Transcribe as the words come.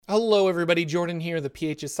Hello everybody, Jordan here, the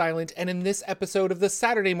PH is silent, and in this episode of the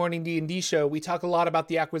Saturday Morning D&D show, we talk a lot about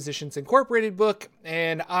the Acquisitions Incorporated book,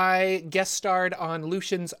 and I guest starred on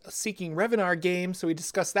Lucian's Seeking Revenar game, so we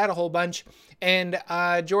discussed that a whole bunch, and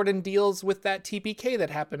Jordan deals with that TPK that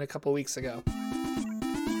happened a couple weeks ago.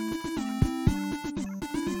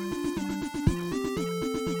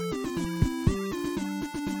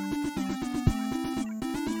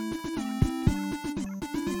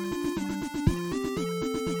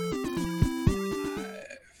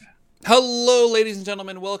 Hello, ladies and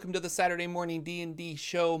gentlemen. Welcome to the Saturday Morning D&D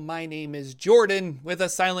show. My name is Jordan, with a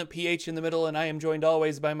silent PH in the middle, and I am joined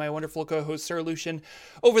always by my wonderful co-host, Sir Lucian,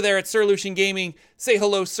 over there at Sir Lucian Gaming. Say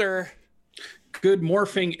hello, sir. Good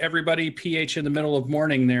morphing, everybody. PH in the middle of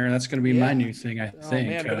morning there. That's going to be my new thing, I think.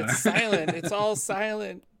 Oh, man, but it's silent. It's all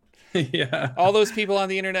silent. Yeah. All those people on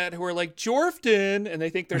the internet who are like, Jorfton, and they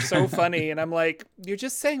think they're so funny. And I'm like, you're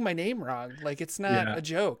just saying my name wrong. Like, it's not a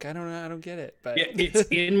joke. I don't know. I don't get it. But yeah, it's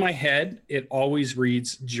in my head. It always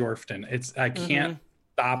reads Jorfton. I can't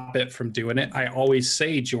stop it from doing it. I always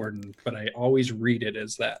say Jordan, but I always read it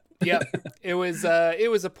as that. Yep. It was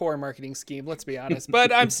a poor marketing scheme, let's be honest.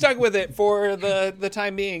 But I'm stuck with it for the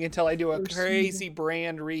time being until I do a crazy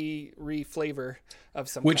brand re-flavor of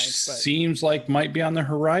some Which kind. But seems like might be on the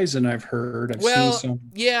horizon, I've heard.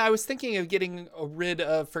 Yeah, I was thinking of getting rid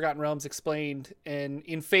of Forgotten Realms Explained and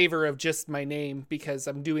in favor of just my name, because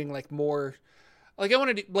I'm doing like more, like I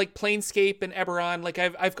want to do like Planescape and Eberron. Like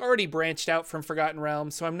I've already branched out from Forgotten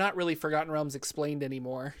Realms, so I'm not really Forgotten Realms Explained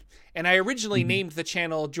anymore. And I originally named the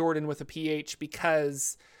channel Jordan with a PH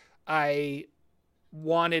because I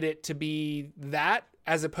wanted it to be that,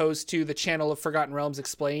 as opposed to the channel of Forgotten Realms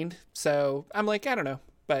Explained. So I'm like, I don't know,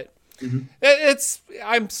 but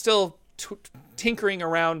I'm still tinkering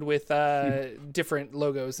around with different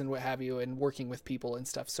logos and what have you, and working with people and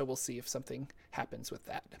stuff. So we'll see if something happens with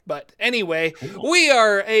that. But anyway, we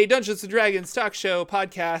are a Dungeons and Dragons talk show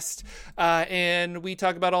podcast, and we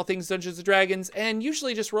talk about all things Dungeons and Dragons, and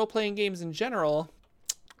usually just role-playing games in general.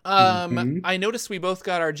 I noticed we both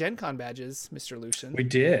got our Gen Con badges, Mr. Lucian. We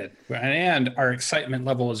did. And our excitement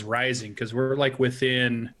level is rising because we're like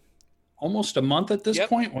within almost a month at this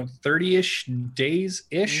point, 30-ish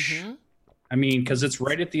days-ish. I mean, because it's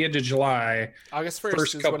right at the end of July. August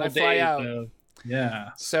 1st is when I fly out. Yeah.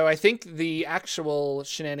 So I think the actual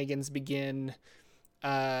shenanigans begin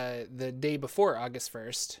the day before August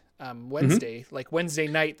 1st. Wednesday, like Wednesday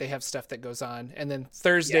night, they have stuff that goes on, and then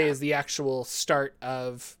Thursday is the actual start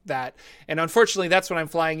of that. And unfortunately, that's when I'm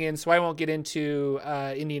flying in, so I won't get into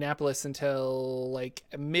Indianapolis until like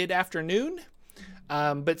mid-afternoon,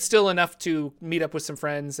 but still enough to meet up with some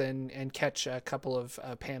friends and catch a couple of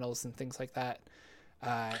panels and things like that.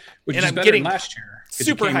 Which and is I'm better getting than last year.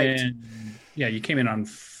 Super hyped. You came in on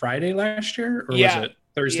Friday last year, or was it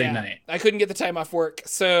Thursday night? I couldn't get the time off work,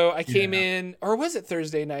 so I came in, or was it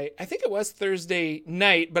Thursday night? I think it was Thursday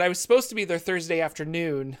night, but I was supposed to be there Thursday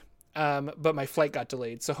afternoon, but my flight got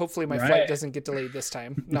delayed, so hopefully my flight doesn't get delayed this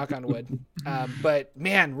time, knock on wood. But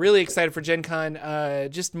man, really excited for Gen Con.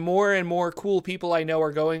 Just more and more cool people I know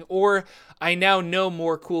are going, or I now know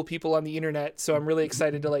more cool people on the internet, so I'm really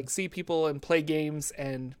excited to like see people and play games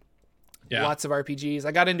and lots of RPGs.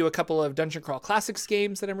 I got into a couple of Dungeon Crawl Classics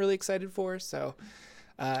games that I'm really excited for, so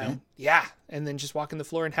and then just walking the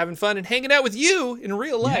floor and having fun and hanging out with you in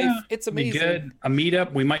real life. It's amazing. Be good. A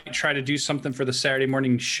meetup. We might try to do something for the Saturday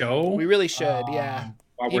morning show. We really should.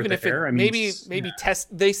 While even we're if there, maybe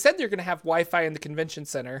test. They said they're going to have Wi-Fi in the convention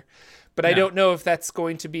center, but I don't know if that's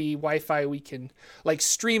going to be Wi-Fi we can, like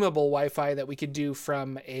streamable Wi-Fi that we could do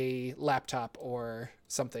from a laptop or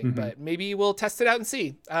something, but maybe we'll test it out and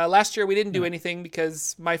see. Last year we didn't do anything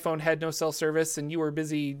because my phone had no cell service and you were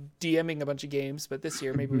busy DMing a bunch of games, but this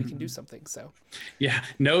year maybe we can do something. So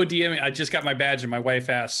no DMing. I just got my badge and my wife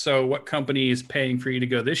asked, so what company is paying for you to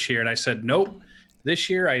go this year? And I said, nope.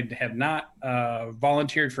 This year, I have not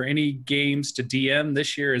volunteered for any games to DM.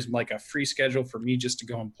 This year is like a free schedule for me just to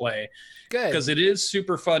go and play. Good. Because it is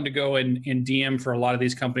super fun to go and DM for a lot of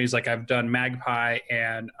these companies. Like I've done Magpie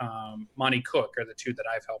and Monty Cook are the two that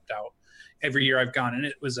I've helped out. Every year I've gone, and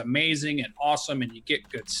it was amazing and awesome, and you get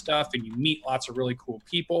good stuff, and you meet lots of really cool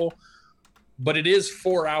people. But it is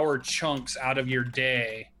 4-hour chunks out of your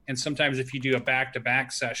day. And sometimes if you do a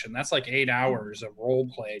back-to-back session, that's like 8 hours of role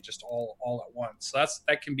play just all at once. So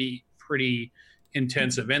that can be pretty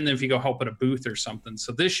intensive. And then if you go help at a booth or something.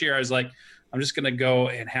 So this year I was like, I'm just going to go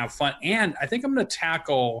and have fun. And I think I'm going to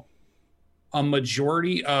tackle a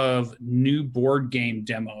majority of new board game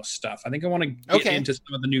demo stuff. I think I want to get into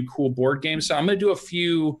some of the new cool board games. So I'm going to do a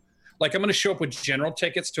few Like, I'm going to show up with general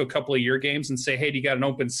tickets to a couple of your games and say, hey, do you got an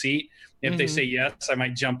open seat? If they say yes, I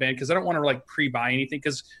might jump in, because I don't want to like pre-buy anything,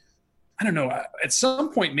 because I don't know, at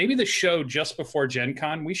some point, maybe the show just before Gen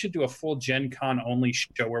Con, we should do a full Gen Con only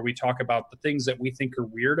show where we talk about the things that we think are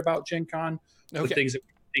weird about Gen Con, the things that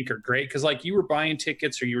we think are great. Because like, you were buying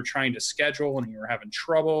tickets or you were trying to schedule and you were having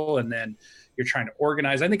trouble, and then you're trying to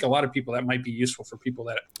organize. I think a lot of people, that might be useful for people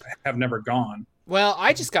that have never gone. Well,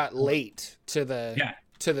 I just got late to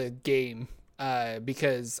the game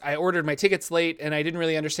because I ordered my tickets late and I didn't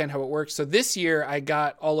really understand how it worked. So this year I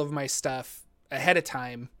got all of my stuff ahead of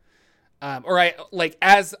time. Or I like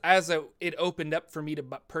as it opened up for me to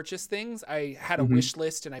purchase things, I had a wish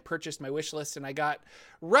list and I purchased my wish list, and I got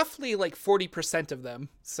roughly like 40% of them.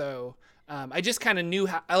 So I just kind of knew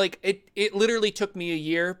how. It literally took me a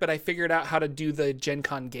year, but I figured out how to do the Gen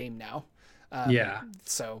Con game now.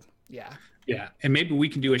 So yeah. Yeah, and maybe we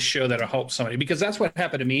can do a show that'll help somebody, because that's what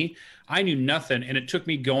happened to me. I knew nothing, and it took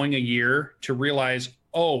me going a year to realize,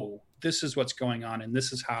 oh, this is what's going on, and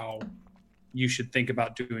this is how you should think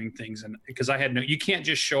about doing things. And because you can't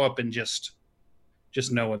just show up and just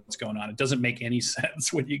know what's going on. It doesn't make any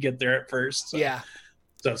sense when you get there at first. So, yeah.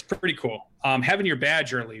 So it's pretty cool. Having your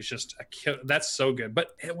badge early is just that's so good. But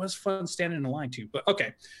it was fun standing in the line too. But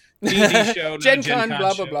okay, D&D show, Gen Con,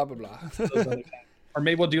 blah blah blah blah blah. Or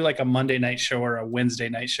maybe we'll do like a Monday night show or a Wednesday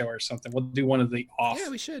night show or something. We'll do one of the off. Yeah,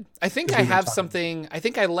 we should. I think I have something. I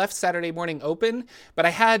think I left Saturday morning open, but I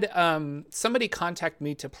had somebody contact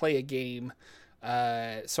me to play a game.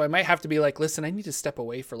 So I might have to be like, listen, I need to step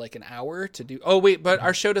away for like an hour to do. Oh wait, but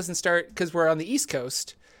our show doesn't start because we're on the East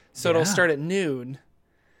Coast, so it'll start at noon.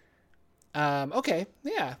 Okay,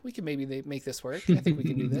 yeah, we can maybe make this work. I think we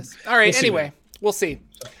can do this. All right. Anyway. We'll see.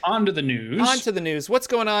 So on to the news. What's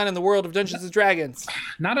going on in the world of Dungeons and Dragons?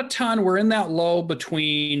 Not a ton. We're in that lull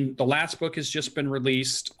between the last book has just been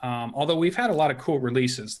released. Although we've had a lot of cool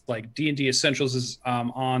releases, like D&D Essentials is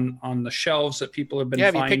on the shelves that people have been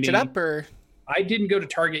finding. Have you picked it up or? I didn't go to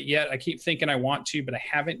Target yet. I keep thinking I want to, but I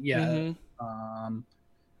haven't yet.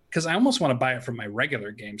 Because I almost want to buy it from my regular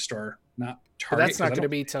game store, not Target. But that's not going to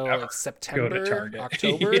be till like September,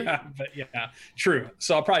 October. yeah, true.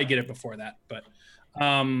 So I'll probably get it before that. But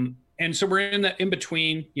and so we're in the in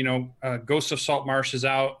between. Ghost of Saltmarsh is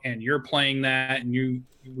out, and you're playing that, and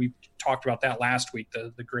we talked about that last week.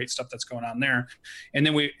 The great stuff that's going on there, and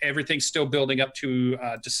then everything's still building up to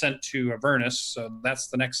Descent to Avernus. So that's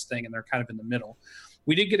the next thing, and they're kind of in the middle.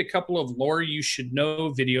 We did get a couple of lore you should know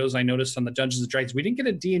videos I noticed on the Dungeons & Dragons. We didn't get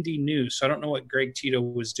a D&D news, so I don't know what Greg Tito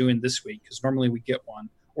was doing this week, because normally we get one.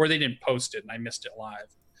 Or they didn't post it, and I missed it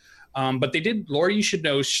live. But they did lore you should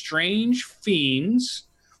know, Strange Fiends.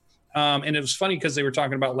 And it was funny because they were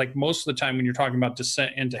talking about, like, most of the time when you're talking about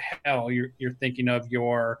Descent into Hell, you're thinking of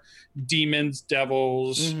your demons,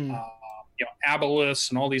 devils, aboleths,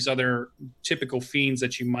 and all these other typical fiends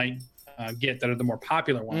that you might get that are the more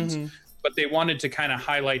popular ones. But they wanted to kind of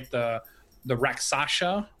highlight the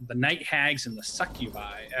Rakshasa, the night hags, and the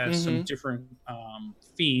succubi as some different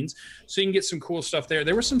fiends. So you can get some cool stuff there.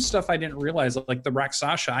 There was some stuff I didn't realize, like the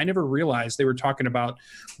Rakshasa. I never realized they were talking about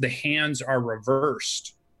the hands are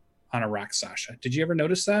reversed on a Rakshasa. Did you ever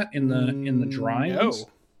notice that in the drawings? No.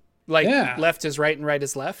 Like left is right and right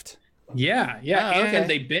is left? Yeah. And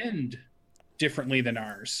they bend differently than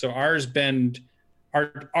ours. So ours bend...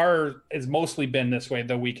 Our has mostly been this way,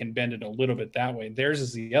 though we can bend it a little bit that way. Theirs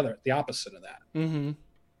is the opposite of that.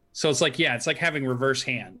 So it's like, it's like having reverse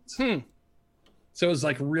hands. So it was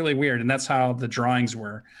like really weird, and that's how the drawings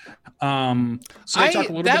were. So I talk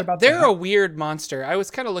a little bit about that. They're a weird monster. I was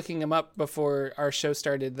kind of looking them up before our show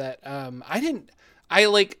started. That I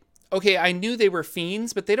knew they were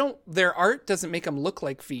fiends, but their art doesn't make them look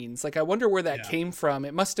like fiends. Like, I wonder where that came from.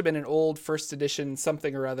 It must have been an old first edition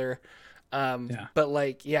something or other. But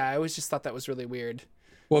I always just thought that was really weird.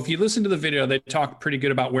 Well, if you listen to the video, they talk pretty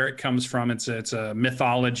good about where it comes from. It's a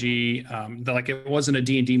mythology. It wasn't a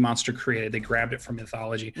D&D monster created. They grabbed it from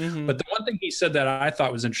mythology. But the one thing he said that I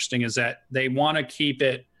thought was interesting is that they want to keep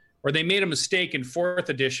it, or they made a mistake in 4th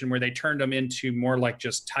edition where they turned them into more like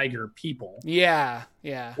just tiger people. Yeah.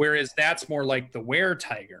 Whereas that's more like the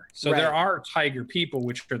were-tiger. So there are tiger people,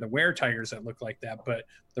 which are the were-tigers that look like that. But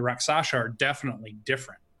the Rakshasa are definitely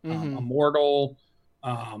different. Immortal,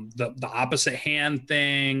 the opposite hand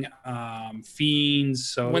thing, fiends.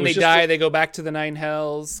 So when they die, they go back to the 9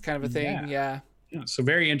 hells, kind of a thing. Yeah. So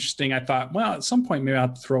very interesting. I thought, well, at some point maybe I'll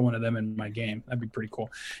have to throw one of them in my game. That'd be pretty cool.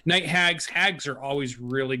 Night hags. Hags are always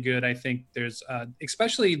really good. I think there's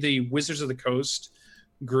especially the Wizards of the Coast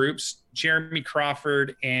groups. Jeremy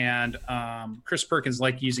Crawford and Chris Perkins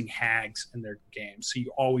like using hags in their games, so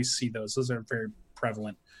you always see those. Those are very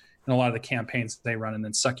prevalent and a lot of the campaigns that they run, and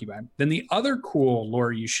then Succubi. Then the other cool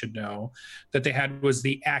lore you should know that they had was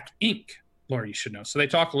the ACK Inc. lore you should know. So they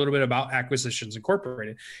talk a little bit about Acquisitions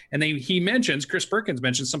Incorporated, and Chris Perkins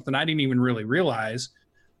mentions something I didn't even really realize,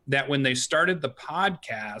 that when they started the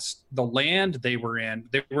podcast, the land they were in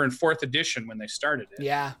 4th edition when they started it.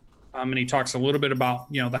 Yeah. And he talks a little bit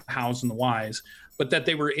about, the hows and the whys, but that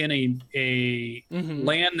they were in a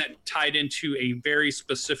land that tied into a very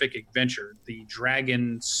specific adventure, the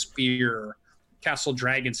Castle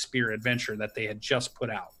Dragon Spear adventure that they had just put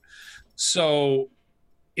out. So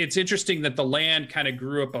it's interesting that the land kind of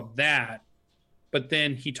grew up of that. But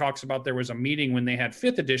then he talks about there was a meeting when they had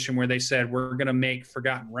 5th edition where they said, we're going to make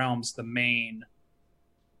Forgotten Realms the main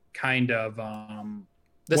kind of the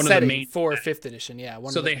one setting of the main for 5th edition. Yeah.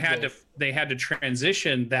 So they had to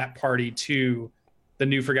transition that party to the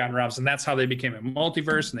new Forgotten Realms, and that's how they became a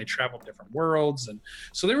multiverse, and they traveled different worlds. And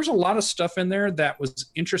so there was a lot of stuff in there that was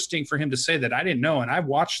interesting for him to say that I didn't know. And I've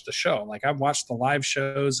watched the show, like I've watched the live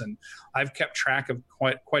shows, and I've kept track of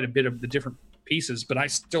quite a bit of the different pieces, but I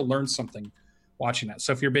still learned something watching that.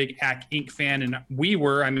 So if you're a big ACK Inc. fan, and we've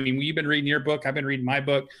been reading your book, I've been reading my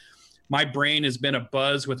book. My brain has been a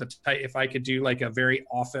buzz with if I could do like a very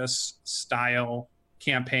office style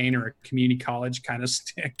campaign or a community college kind of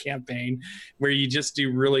campaign where you just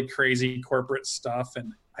do really crazy corporate stuff.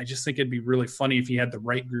 And I just think it'd be really funny if you had the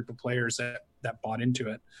right group of players that bought into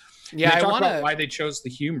it. Yeah. I want to why they chose the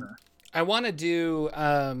humor. I want to do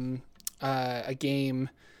a game,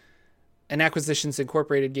 an Acquisitions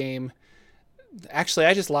Incorporated game. Actually,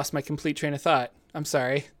 I just lost my complete train of thought. I'm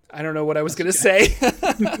sorry. I don't know what I was going to say.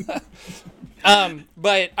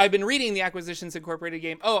 But I've been reading the Acquisitions Incorporated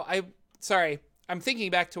game. Sorry. I'm thinking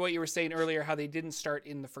back to what you were saying earlier, how they didn't start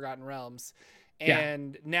in the Forgotten Realms.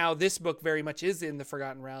 And now this book very much is in the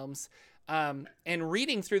Forgotten Realms. And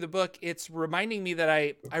reading through the book, it's reminding me that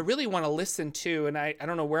I really want to listen to, and I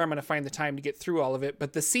don't know where I'm going to find the time to get through all of it,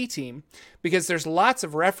 but the C Team, because there's lots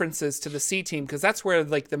of references to the C Team, because that's where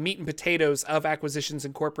like the meat and potatoes of Acquisitions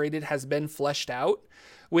Incorporated has been fleshed out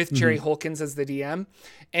with Jerry Holkins as the DM.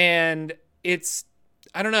 And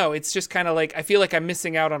I don't know, it's just kind of like, I feel like I'm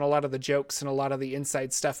missing out on a lot of the jokes and a lot of the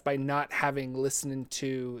inside stuff by not having listened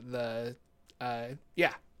to the,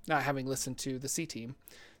 C Team.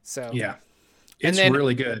 So yeah, it's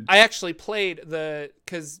really good. I actually played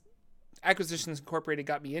because Acquisitions Incorporated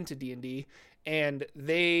got me into D&D, and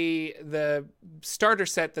the starter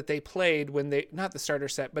set that they played not the starter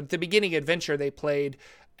set, but the beginning adventure they played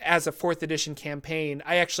as a 4th edition campaign,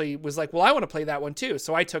 I actually was like, well, I want to play that one too.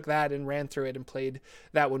 So I took that and ran through it and played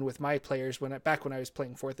that one with my players back when I was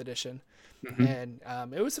playing 4th edition. And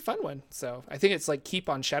it was a fun one. So I think it's like Keep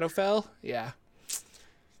on Shadowfell. Yeah.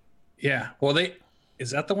 Yeah. Well, is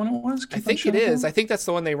that the one it was? I think it is. I think that's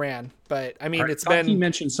the one they ran. But I mean, He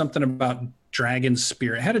mentioned something about Dragon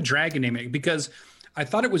Spear. It had a dragon name because I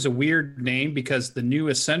thought it was a weird name because the new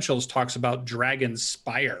Essentials talks about Dragon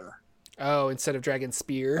Spire. Oh, instead of Dragon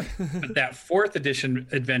Spear. But that 4th edition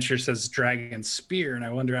adventure says Dragon Spear, and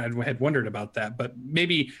I had wondered about that. But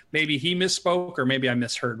maybe he misspoke, or maybe I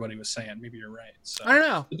misheard what he was saying. Maybe you're right. So I don't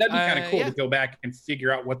know. But that'd be kind of cool to go back and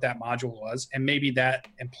figure out what that module was, and maybe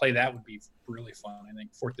play that would be really fun. I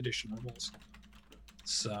think 4th edition rules.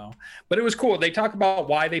 So, but it was cool. They talk about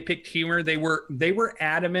why they picked humor. They were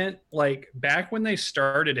adamant, like back when they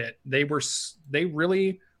started it, they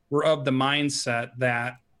really were of the mindset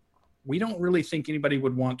that we don't really think anybody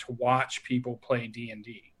would want to watch people play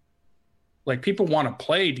D&D. Like, people want to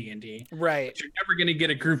play D&D, right? But you're never going to get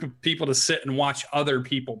a group of people to sit and watch other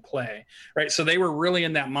people play, right? So they were really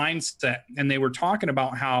in that mindset, and they were talking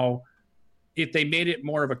about how if they made it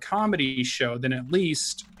more of a comedy show, then at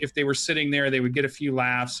least if they were sitting there, they would get a few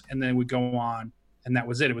laughs and then would go on, and that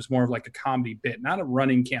was it. It was more of like a comedy bit, not a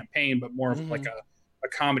running campaign, but more of like a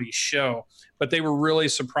comedy show. But they were really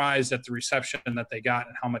surprised at the reception that they got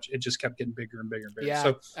and how much it just kept getting bigger and bigger and bigger. Yeah.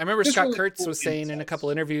 So I remember Scott really Kurtz cool was saying insights. in a couple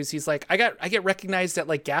interviews, he's like, I get recognized at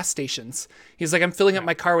like gas stations. He's like, I'm filling up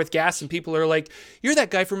my car with gas and people are like, you're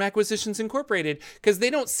that guy from Acquisitions Incorporated. Cause they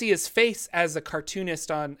don't see his face as a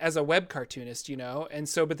cartoonist as a web cartoonist, you know? And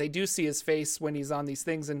so, but they do see his face when he's on these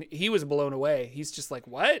things, and he was blown away. He's just like,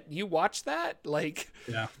 what? You watched that? Like,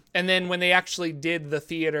 yeah. And then when they actually did the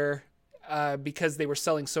theater, because they were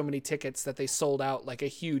selling so many tickets that they sold out like a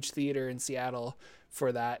huge theater in Seattle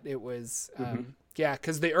for that. It was,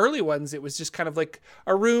 because the early ones, it was just kind of like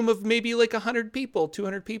a room of maybe like 100 people,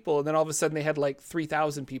 200 people. And then all of a sudden they had like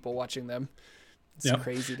 3,000 people watching them. It's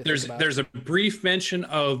crazy to think about. There's a brief mention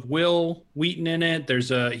of Will Wheaton in it.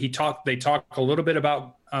 They talk a little bit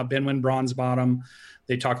about Benwin Bronzebottom.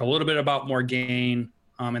 They talk a little bit about Morgaine.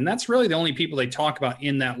 And that's really the only people they talk about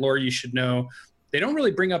in that lore you should know. They don't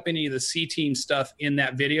really bring up any of the C-Team stuff in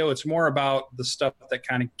that video. It's more about the stuff that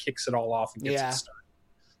kind of kicks it all off and gets it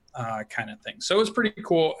started, kind of thing. So it's pretty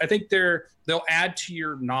cool. I think they'll add to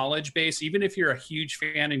your knowledge base. Even if you're a huge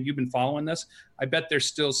fan and you've been following this, I bet there's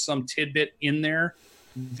still some tidbit in there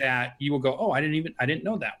that you will go, oh, I didn't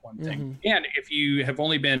know that one thing. Mm-hmm. And if you have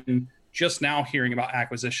only been just now hearing about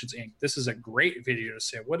Acquisitions Inc., this is a great video to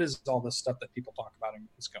say, what is all this stuff that people talk about and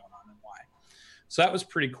what's going on and why? So that was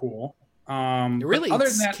pretty cool. It really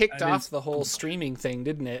kicked off the whole streaming thing,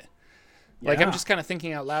 didn't it? Like, I'm just kind of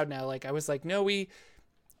thinking out loud now. Like, I was like, no,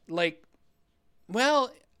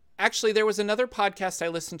 actually, there was another podcast I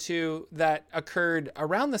listened to that occurred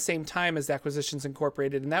around the same time as Acquisitions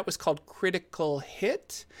Incorporated, and that was called Critical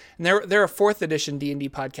Hit. And they're a 4th edition D&D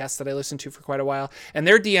podcast that I listened to for quite a while. And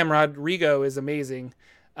their DM, Rodrigo, is amazing.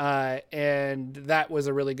 And that was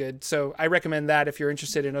a really good. So I recommend that if you're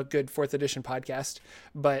interested in a good 4th edition podcast.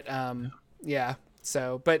 But yeah.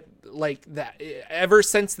 So, but like that, ever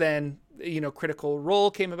since then, Critical Role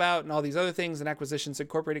came about and all these other things, and Acquisitions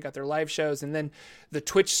Incorporated got their live shows, and then the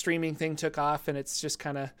Twitch streaming thing took off, and it's just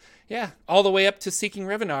kind of, all the way up to Seeking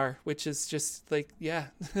Revenar, which is just like, which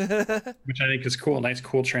I think is cool. Nice,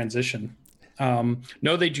 cool transition.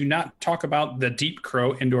 No, they do not talk about the Deep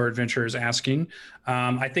Crow, Indoor Adventure is asking.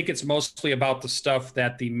 I think it's mostly about the stuff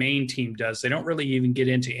that the main team does. They don't really even get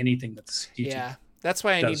into anything that the C team That's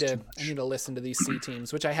why I need to listen to these C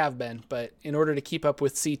teams, which I have been, but in order to keep up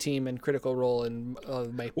with C Team and Critical Role and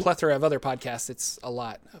my plethora of other podcasts, it's a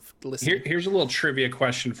lot of listening. Here's a little trivia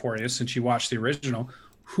question for you, since you watched the original.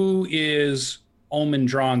 Who is Omen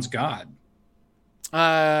Drawn's god?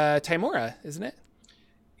 Tymora, isn't it?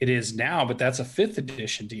 It is now, but that's a 5th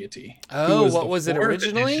edition deity. Oh, what was it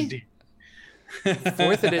originally?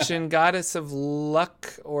 4th edition, goddess of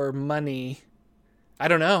luck or money. I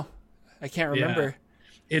don't know. I can't remember.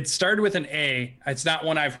 Yeah. It started with an A. It's not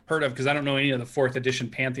one I've heard of because I don't know any of the 4th edition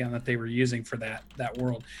pantheon that they were using for that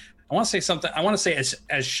world. I want to say something. I want to say as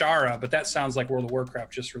Shara, but that sounds like World of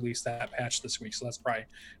Warcraft just released that patch this week, so that's probably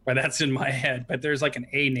why that's in my head. But there's like an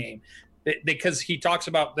A name because he talks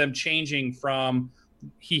about them changing from.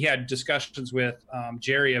 He had discussions with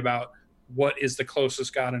Jerry about what is the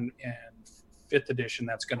closest god in 5th edition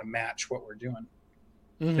that's going to match what we're doing.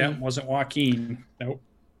 Mm-hmm. That wasn't Joaquin. Nope.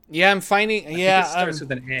 Yeah, I'm finding. It starts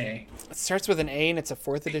with an A. It starts with an A, and it's a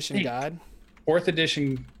 4th edition god. 4th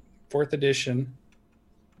edition.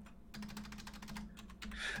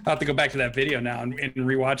 I'll have to go back to that video now and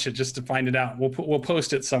rewatch it just to find it out. We'll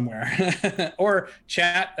post it somewhere, or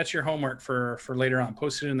chat. That's your homework for later on.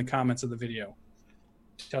 Post it in the comments of the video.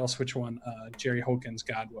 Tell us which one Jerry Hogan's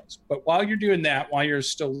god was. But while you're doing that, while you're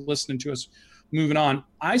still listening to us, moving on,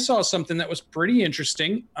 I saw something that was pretty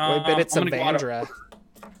interesting. Wait, but it's Avandra.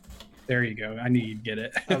 There you go. I knew you'd get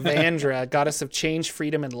it. Avandra, goddess of change,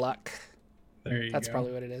 freedom, and luck. There you That's go.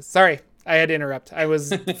 probably what it is. Sorry, I had to interrupt. I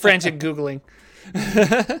was frantic Googling.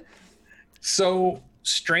 So,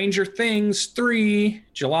 Stranger Things 3,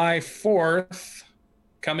 July 4th,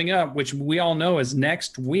 coming up, which we all know is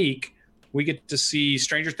next week. We get to see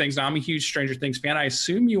Stranger Things. Now, I'm a huge Stranger Things fan. I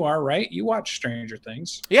assume you are, right? You watch Stranger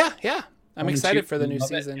Things. Yeah. I'm excited for the new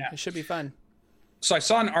season. It should be fun. So I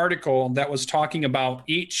saw an article that was talking about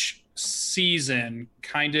each season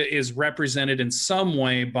kind of is represented in some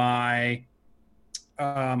way by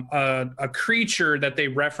a creature that they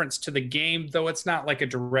reference to the game, though it's not like a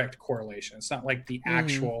direct correlation. It's not like the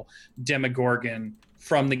actual Demogorgon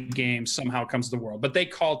from the game somehow comes to the world, but they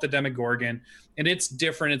call it the Demogorgon, and it's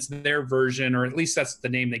different. It's their version, or at least that's the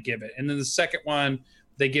name they give it. And then the second one,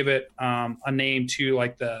 they give it a name to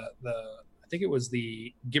like the I think it was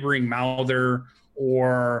the gibbering mouther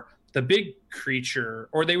or the big creature,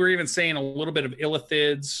 or they were even saying a little bit of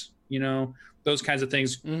illithids, those kinds of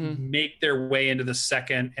things make their way into the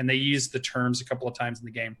second, and they use the terms a couple of times in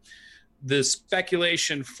the game. The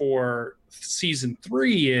speculation for season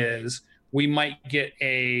 3 is we might get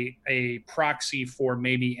a proxy for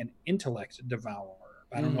maybe an intellect devourer.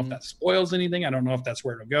 I don't know if that spoils anything. I don't know if that's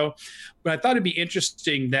where it'll go, but I thought it'd be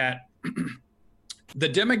interesting that the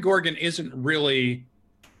Demogorgon isn't really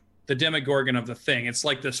the Demogorgon of the thing. It's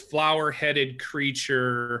like this flower-headed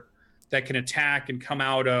creature that can attack and come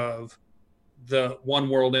out of the one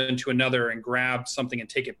world into another and grab something and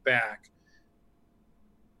take it back.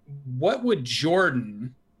 What would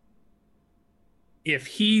Jordan, if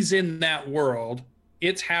he's in that world,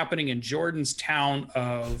 it's happening in Jordan's town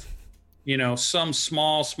of, some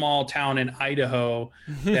small town in Idaho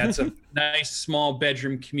that's a nice small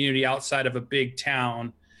bedroom community outside of a big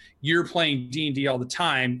town. You're playing D&D all the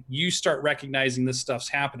time. You start recognizing this stuff's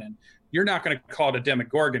happening. you're not going to call it a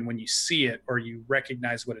Demogorgon when you see it or you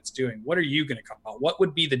recognize what it's doing. What are you going to call it? What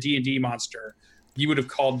would be the D&D monster you would have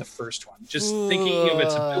called the first one? Just thinking of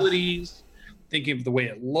its abilities, thinking of the way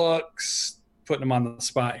it looks, putting them on the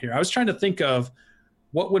spot here. I was trying to think of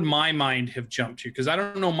what would my mind have jumped to, because I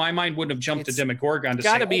don't know, my mind wouldn't have jumped to Demogorgon. It's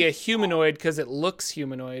got to be a humanoid because it looks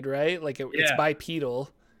humanoid, right? Like it's bipedal.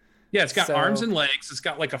 Yeah, it's got arms and legs. It's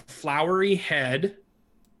got like a flowery head,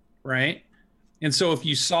 right? And so if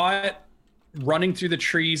you saw it running through the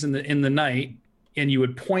trees in the night and you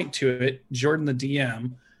would point to it, Jordan the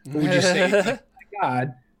DM, what would you say? Oh my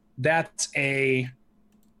God, that's a,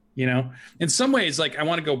 in some ways, like I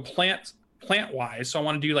want to go plant wise. So I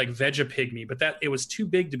want to do like Vegapygmy, but it was too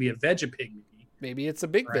big to be a Vegapygmy. Maybe it's a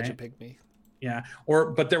big Vegapygmy. Yeah.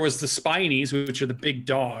 But there was the Spinies, which are the big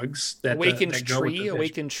dogs that awakened that tree,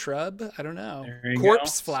 awakened shrub. I don't know.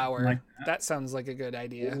 Corpse flower. Like that sounds like a good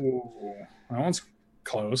idea. Ooh, that one's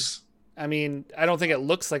close. I mean, I don't think it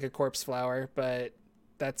looks like a corpse flower, but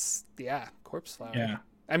that's corpse flower. Yeah.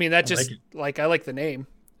 I mean, that just I like the name.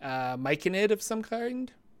 Myconid of some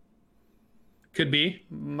kind. Could be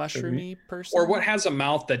mushroomy person, or what has a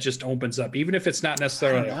mouth that just opens up, even if it's not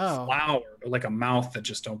necessarily a flower, but like a mouth that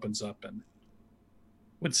just opens up and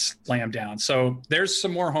would slam down. So there's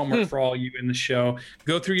some more homework for all you in the show.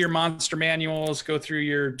 Go through your monster manuals, go through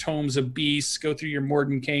your tomes of beasts, go through your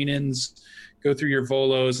Mordenkainens, go through your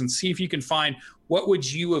Volos, and see if you can find what would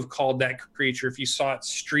you have called that creature if you saw it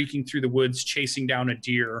streaking through the woods chasing down a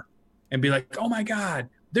deer, and be like, oh my God,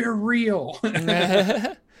 they're real.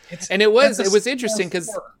 And it was interesting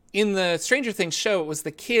because in the Stranger Things show, it was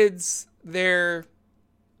the kids, their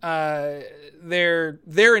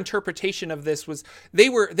interpretation of this was they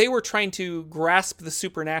were trying to grasp the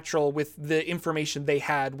supernatural with the information they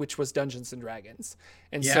had, which was Dungeons and Dragons.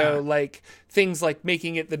 And so like things like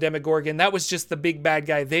making it the Demogorgon, that was just the big bad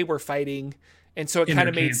guy they were fighting. And so it kind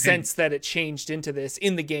of made sense that it changed into this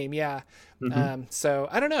in the game. Yeah. Mm-hmm. So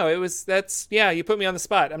I don't know. You put me on the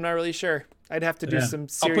spot. I'm not really sure. I'd have to do some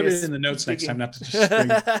serious... I'll put it in the notes next time, not to just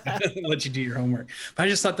let you do your homework. But I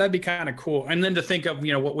just thought that'd be kind of cool. And then to think of,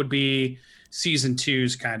 what would be season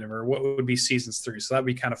 2's kind of, or what would be seasons 3. So that'd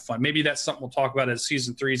be kind of fun. Maybe that's something we'll talk about as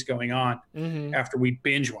season 3 is going on after we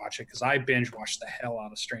binge watch it. Cause I binge watch the hell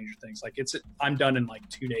out of Stranger Things. Like I'm done in like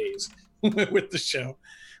 2 days with the show.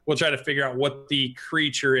 We'll try to figure out what the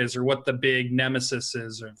creature is or what the big nemesis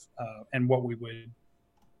is and what we would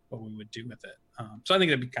do with it. So I think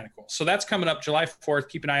that'd be kind of cool. So that's coming up July 4th.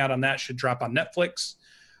 Keep an eye out on that. Should drop on Netflix,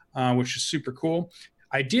 which is super cool.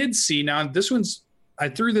 I did see now I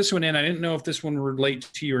threw this one in. I didn't know if this one would relate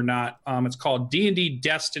to you or not. It's called D&D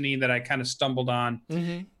Destiny that I kind of stumbled on.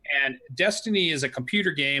 Mm-hmm. And Destiny is a computer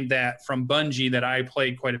game from Bungie that I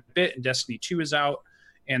played quite a bit. And Destiny 2 is out.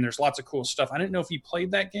 And there's lots of cool stuff. I didn't know if you played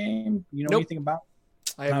that game. You know anything about it?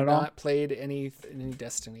 I have not played any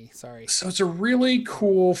Destiny. Sorry. So it's a really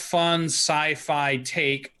cool, fun sci-fi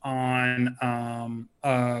take on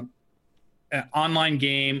an online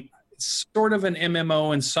game. It's sort of an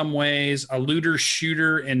MMO in some ways, a looter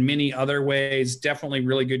shooter in many other ways. Definitely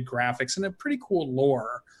really good graphics and a pretty cool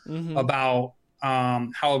lore about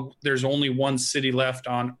how there's only one city left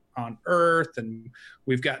on Earth and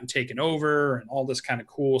we've gotten taken over and all this kind of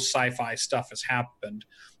cool sci-fi stuff has happened.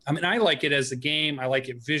 I mean, I like it as a game. I like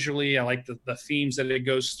it visually. I like the themes that it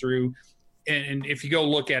goes through. And if you go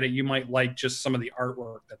look at it, you might like just some of the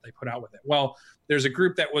artwork that they put out with it. Well, there's a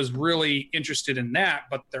group that was really interested in that,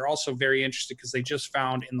 but they're also very interested because they just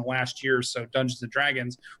found in the last year or so Dungeons and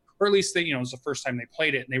Dragons, or at least it was the first time they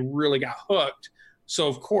played it and they really got hooked. So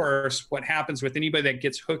of course, what happens with anybody that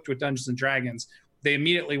gets hooked with Dungeons and Dragons, they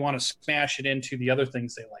immediately want to smash it into the other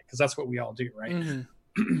things they like, because that's what we all do, right?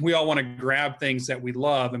 Mm-hmm. We all want to grab things that we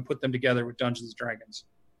love and put them together with Dungeons and Dragons.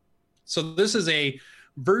 So this is a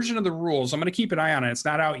version of the rules. I'm going to keep an eye on it. It's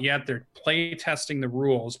not out yet. They're play testing the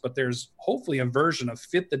rules, but there's hopefully a version of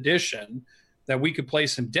 5th edition that we could play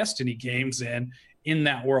some Destiny games in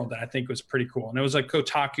that world that I think was pretty cool. And it was a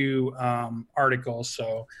Kotaku article,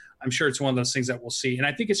 so I'm sure it's one of those things that we'll see. And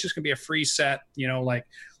I think it's just going to be a free set, like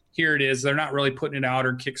here it is. They're not really putting it out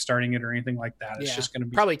or kickstarting it or anything like that. It's just going to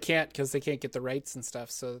be probably can't because they can't get the rights and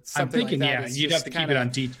stuff. So I'm thinking, like you'd have to keep it on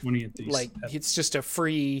D20 at least. Like it's just a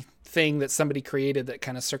free thing that somebody created that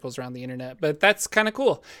kind of circles around the internet. But that's kind of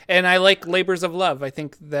cool. And I like Labors of Love. I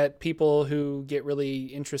think that people who get really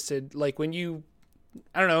interested, like when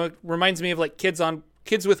I don't know, it reminds me of like Kids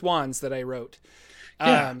with Wands that I wrote.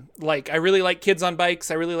 Yeah. Like I really like Kids on Bikes.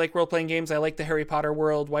 I really like role-playing games. I like the Harry Potter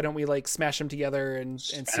world. Why don't we like smash them together and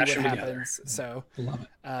see what happens? So, love it.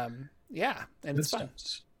 And it's fun.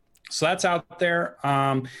 So that's out there.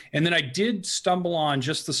 And then I did stumble on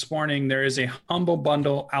just this morning. There is a Humble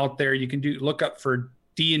Bundle out there. You can look up for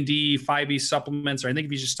D&D 5e supplements, or I think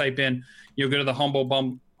if you just type in, you'll go to the Humble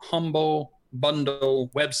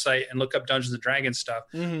Bundle website and look up Dungeons and Dragons stuff.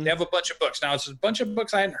 They have a bunch of books. Now, it's a bunch of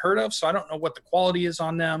books I hadn't heard of, so I don't know what the quality is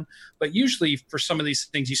on them. But usually for some of these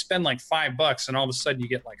things, you spend like $5 and all of a sudden you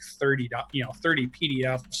get like 30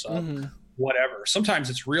 PDFs of whatever. Sometimes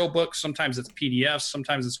it's real books, sometimes it's PDFs,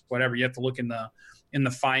 sometimes it's whatever. You have to look in the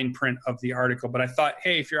fine print of the article. But I thought,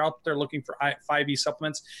 hey, if you're out there looking for 5e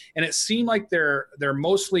supplements, and it seemed like they're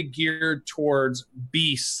mostly geared towards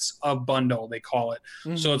beasts of bundle, they call it.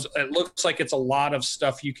 So it looks like it's a lot of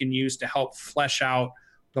stuff you can use to help flesh out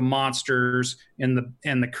the monsters and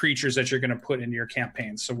the creatures that you're going to put into your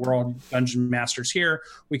campaign. So we're all dungeon masters here.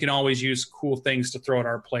 We can always use cool things to throw at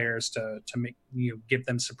our players to make, get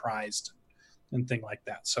them surprised and thing like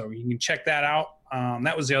that. So you can check that out.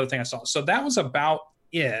 That was the other thing I saw. So that was about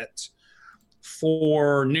it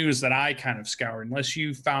for news that I kind of scoured, unless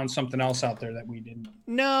you found something else out there that we didn't.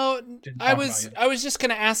 No, I was just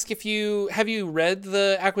going to ask have you read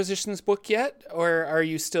the Acquisitions book yet, or are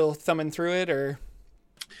you still thumbing through it, or?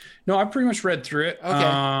 No, I pretty much read through it. Okay.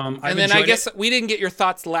 And then I guess we didn't get your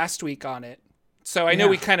thoughts last week on it. So I know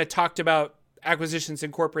we kind of talked about Acquisitions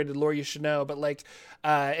Incorporated lore you should know, but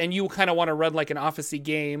and you kind of want to run like an Office-y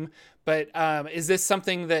game, but is this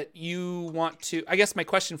something that you want to, I guess my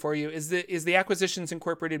question for you is the Acquisitions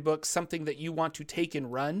Incorporated book something that you want to take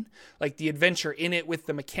and run, like the adventure in it with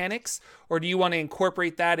the mechanics, or do you want to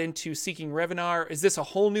incorporate that into Seeking Revenar? Is this a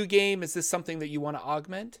whole new game? Is this something that you want to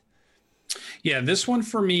augment? Yeah, this one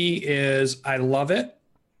for me is, I love it.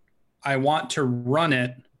 I want to run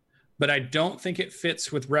it, but I don't think it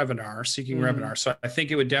fits with Revenar, Seeking Revenar. So I think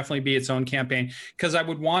it would definitely be its own campaign, because I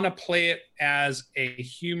would want to play it as a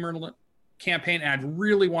humor campaign, and I'd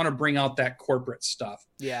really want to bring out that corporate stuff.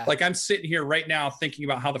 Yeah. Like I'm sitting here right now thinking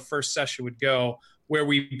about how the first session would go, where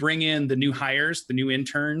we bring in the new hires, the new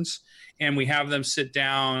interns, and we have them sit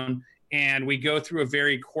down and we go through a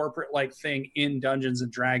very corporate-like thing in Dungeons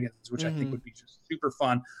and Dragons, which I think would be just super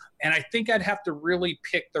fun. And I think I'd have to really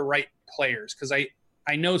pick the right players, because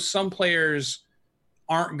I know some players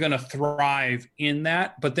aren't going to thrive in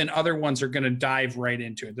that, but then other ones are going to dive right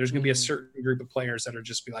into it. There's going to be a certain group of players that are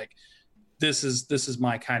just be like, this is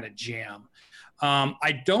my kind of jam.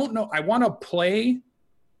 I don't know. I want to play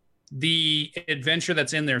the adventure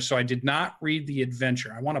that's in there. So I did not read the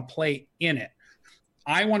adventure. I want to play in it.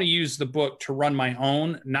 I want to use the book to run my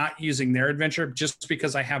own, not using their adventure, just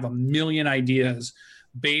because I have a million ideas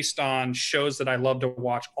based on shows that I love to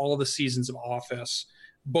watch, all of the seasons of Office,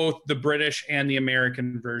 both the British and the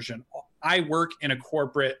American version. I work in a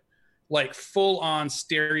corporate, like full on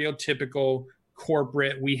stereotypical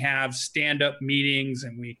corporate. We have stand-up meetings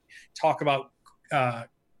and we talk about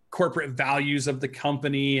corporate values of the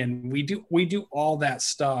company. And we do all that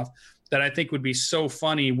stuff that I think would be so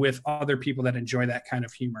funny with other people that enjoy that kind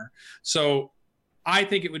of humor. So I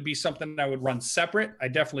think it would be something that I would run separate. I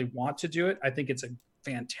definitely want to do it. I think it's a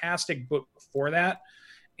fantastic book for that,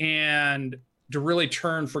 and to really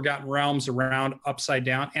turn Forgotten Realms around upside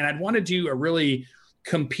down. And I'd want to do a really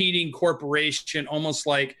competing corporation, almost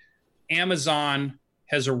like Amazon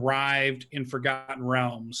has arrived in Forgotten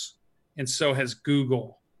Realms, and so has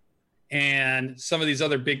Google and some of these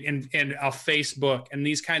other big and Facebook and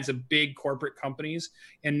these kinds of big corporate companies.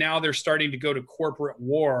 And now they're starting to go to corporate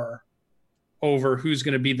war over who's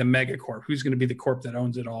going to be the megacorp, who's going to be the corp that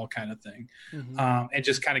owns it all, kind of thing. And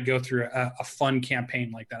just kind of go through a fun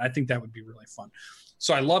campaign like that. I think that would be really fun.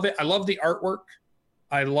 So I love it. I love the artwork.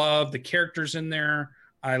 I love the characters in there.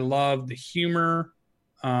 I love the humor.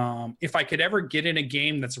 If I could ever get in a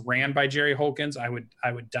game that's ran by Jerry Holkins, I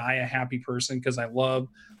would die a happy person, because I love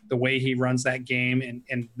the way he runs that game,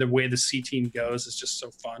 and the way the C team goes is just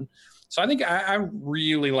so fun. So I think I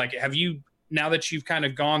really like it. Have you, now that you've kind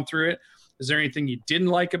of gone through it, is there anything you didn't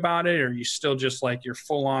like about it, or are you still just like you're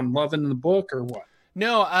full on loving the book, or what?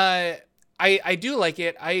 No, I do like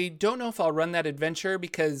it. I don't know if I'll run that adventure,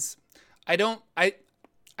 because I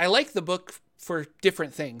like the book for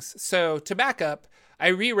different things. So to back up,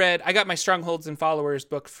 I got my Strongholds and Followers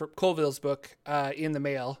book, for Colville's book, in the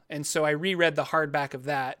mail. And so I reread the hardback of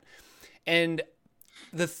that. And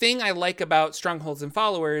the thing I like about Strongholds and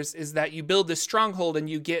Followers is that you build this stronghold and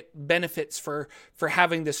you get benefits for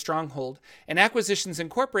having this stronghold. And Acquisitions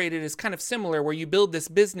Incorporated is kind of similar, where you build this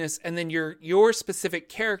business and then your specific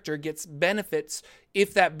character gets benefits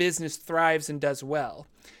if that business thrives and does well.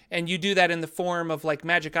 And you do that in the form of like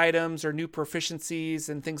magic items or new proficiencies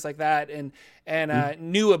and things like that, and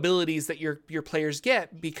new abilities that your players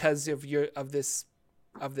get because of this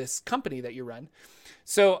of this company that you run.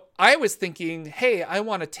 So I was thinking, hey, I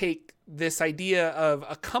want to take this idea of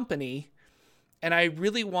a company, and I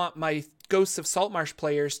really want my Ghosts of Saltmarsh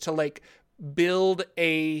players to like build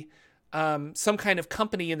a some kind of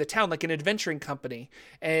company in the town, like an adventuring company,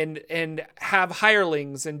 and have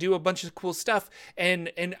hirelings and do a bunch of cool stuff.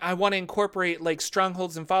 And I want to incorporate like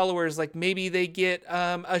strongholds and followers. Like maybe they get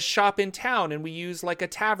a shop in town and we use like a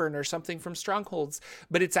tavern or something from strongholds,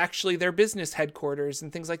 but it's actually their business headquarters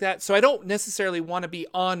and things like that. So I don't necessarily want to be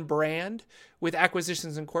on brand with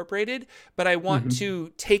Acquisitions Incorporated, but I want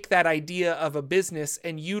to take that idea of a business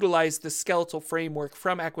and utilize the skeletal framework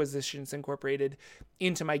from Acquisitions Incorporated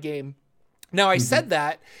into my game. Now I said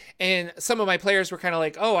that, and some of my players were kind of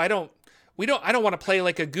like, "Oh, I don't want to play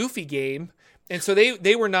like a goofy game." And so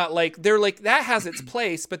they were not like, they're like, that has its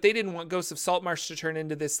place, but they didn't want Ghosts of Saltmarsh to turn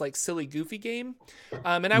into this like silly goofy game.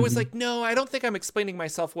 And I was like, no, I don't think I'm explaining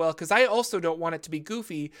myself well, because I also don't want it to be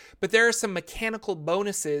goofy, but there are some mechanical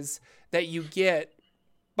bonuses that you get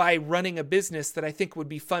by running a business that I think would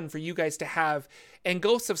be fun for you guys to have. And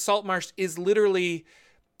Ghosts of Saltmarsh is literally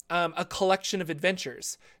a collection of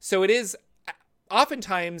adventures. So it is,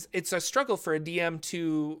 oftentimes it's a struggle for a DM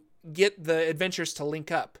to get the adventures to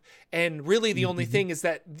link up. And really the only thing is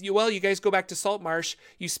that, you guys go back to Saltmarsh,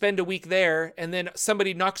 you spend a week there, and then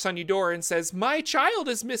somebody knocks on your door and says, my child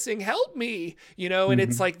is missing, help me, and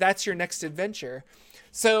it's like, that's your next adventure.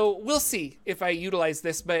 So we'll see if I utilize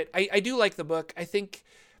this, but I do like the book. I think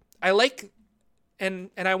I like,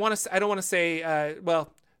 and I don't want to say,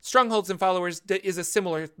 Strongholds and Followers is a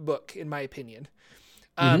similar book in my opinion,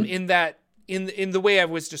 in that, in the way I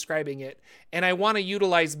was describing it. And I want to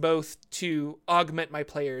utilize both to augment my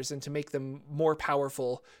players and to make them more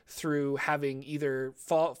powerful through having either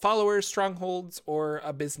followers, strongholds, or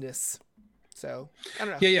a business. So I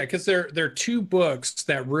don't know. Yeah. Cause there are two books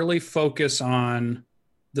that really focus on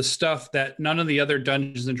the stuff that none of the other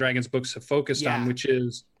Dungeons and Dragons books have focused on, which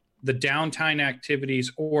is the downtime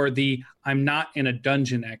activities or the I'm not in a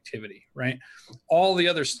dungeon activity, right? All the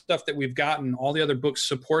other stuff that we've gotten, all the other books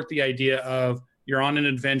support the idea of you're on an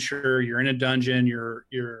adventure, you're in a dungeon, you're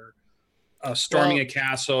storming a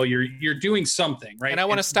castle, you're doing something, right? And I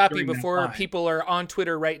want to stop you before people are on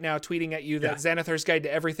Twitter right now tweeting at you that Xanathar's Guide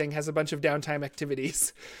to Everything has a bunch of downtime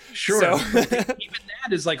activities. Sure. So. Even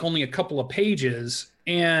that is like only a couple of pages,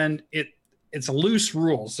 and it's loose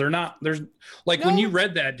rules. There's when you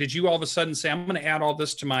read that, did you all of a sudden say, I'm going to add all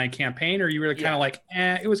this to my campaign? Or you were kind of like,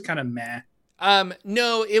 it was kind of meh.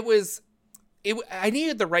 No, I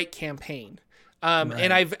needed the right campaign.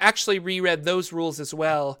 And I've actually reread those rules as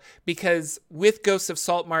well, because with Ghosts of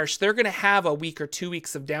Saltmarsh, they're going to have a week or 2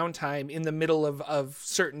 weeks of downtime in the middle of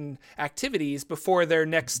certain activities before their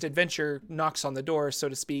next adventure knocks on the door, so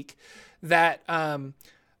to speak, that,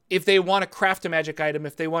 if they want to craft a magic item,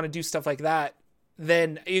 if they want to do stuff like that,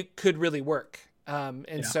 then it could really work.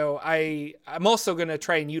 So I'm also going to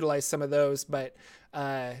try and utilize some of those, but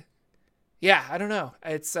I don't know.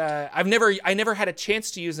 It's I never had a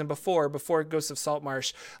chance to use them before Ghosts of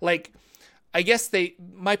Saltmarsh. Like, I guess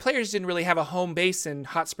my players didn't really have a home base in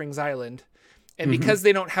Hot Springs Island. And because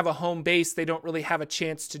they don't have a home base, they don't really have a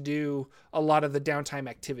chance to do a lot of the downtime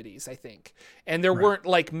activities, I think. And there weren't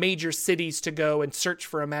like major cities to go and search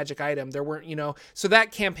for a magic item. There weren't, so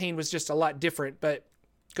that campaign was just a lot different. But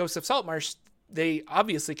Ghosts of Saltmarsh, they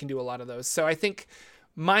obviously can do a lot of those. So I think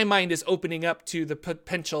my mind is opening up to the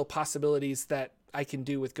potential possibilities that I can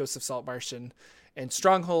do with Ghosts of Saltmarsh and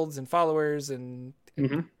strongholds and followers and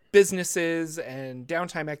businesses and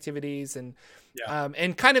downtime activities and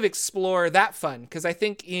kind of explore that fun. Because I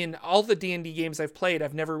think in all the D&D games I've played,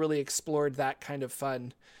 I've never really explored that kind of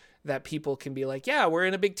fun that people can be like, yeah, we're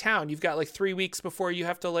in a big town. You've got like 3 weeks before you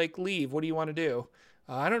have to like leave. What do you want to do?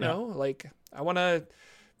 I don't know. Like, I want to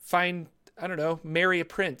marry a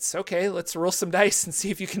prince. Okay, let's roll some dice and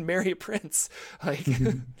see if you can marry a prince. Like,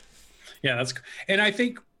 and I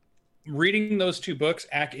think reading those two books,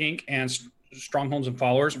 Ack Inc. and Strongholds and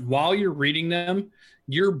Followers, while you're reading them,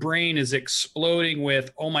 your brain is exploding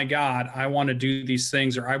with, oh my God, I want to do these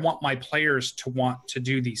things, or I want my players to want to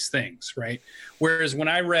do these things, right? Whereas when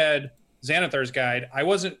I read Xanathar's Guide,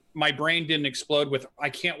 my brain didn't explode with, I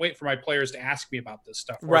can't wait for my players to ask me about this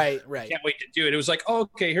stuff. Right. I can't wait to do it. It was like, oh,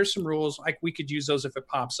 okay, here's some rules. We could use those if it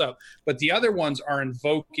pops up. But the other ones are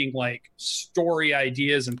invoking like story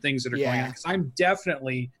ideas and things that are going on. Because I'm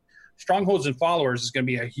definitely, Strongholds and Followers is going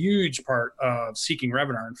to be a huge part of Seeking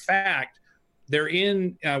Revenar. In fact, they're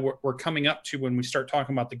in, we're coming up to when we start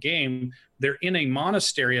talking about the game, they're in a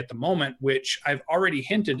monastery at the moment, which I've already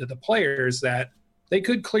hinted to the players that they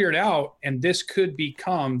could clear it out and this could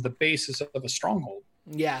become the basis of a stronghold.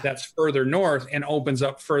 Yeah. that's further north and opens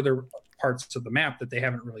up further parts of the map that they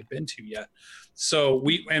haven't really been to yet. So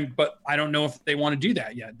but I don't know if they want to do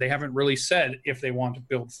that yet. They haven't really said if they want to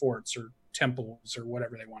build forts or temples or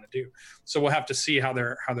whatever they want to do. So we'll have to see how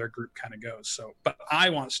their group kind of goes. So, but I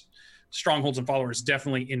want strongholds and followers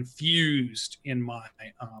definitely infused in my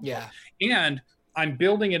yeah. book. And I'm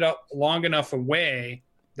building it up long enough away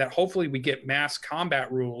that hopefully we get mass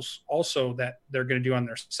combat rules also that they're going to do on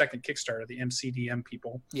their second Kickstarter, the MCDM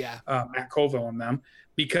people, Yeah. Matt Colville and them,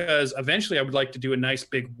 because eventually I would like to do a nice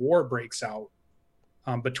big war breaks out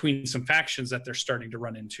between some factions that they're starting to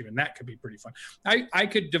run into, and that could be pretty fun. I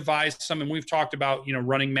could devise some, and we've talked about, you know,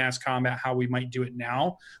 running mass combat, how we might do it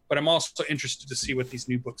now, but I'm also interested to see what these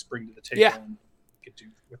new books bring to the table. Yeah. And could do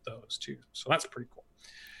with those too. So that's pretty cool.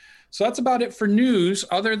 So that's about it for news.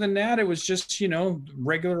 Other than that, it was just, you know,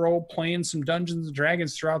 regular old playing some Dungeons and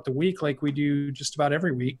Dragons throughout the week like we do just about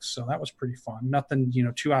every week. So that was pretty fun. Nothing, you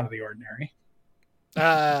know, too out of the ordinary.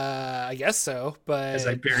 I guess so, but as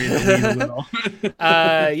I buried the lead a little.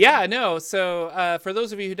 yeah, no. So for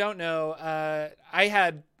those of you who don't know, I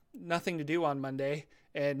had nothing to do on Monday,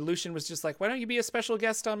 and Lucian was just like, "Why don't you be a special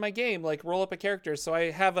guest on my game? Like, roll up a character." So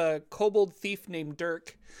I have a kobold thief named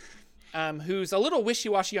Dirk, who's a little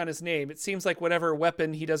wishy-washy on his name. It seems like whatever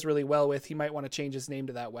weapon he does really well with, he might want to change his name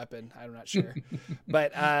to that weapon. I'm not sure,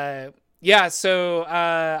 but yeah, so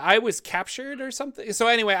I was captured or something. So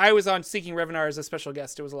anyway, I was on Seeking Revenar as a special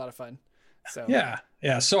guest. It was a lot of fun. So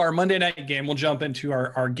yeah. So our Monday night game, we'll jump into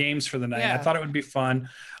our games for the night. Yeah. I thought it would be fun.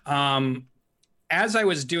 As I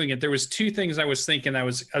was doing it, there was two things I was thinking I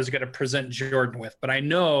was going to present Jordan with, but I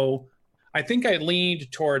think I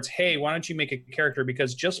leaned towards, hey, why don't you make a character?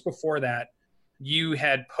 Because just before that, you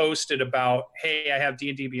had posted about, hey, I have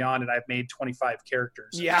D&D Beyond and I've made 25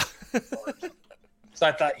 characters. Yeah. So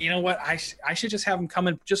I thought, you know what, I should just have him come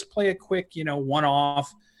and just play a quick, you know,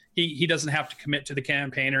 one-off. He doesn't have to commit to the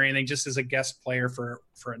campaign or anything, just as a guest player for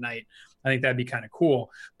a night. I think that'd be kind of cool.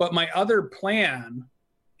 But my other plan,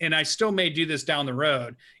 and I still may do this down the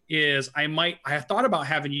road, is I have thought about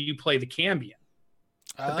having you play the Cambion,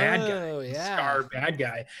 the bad guy, star bad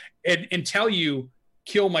guy, and tell you,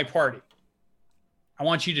 kill my party. I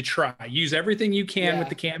want you to try. Use everything you can with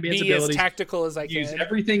the Cambion's abilities. Be as tactical as I can. Use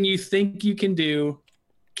everything you think you can do.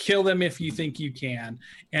 Kill them if you think you can,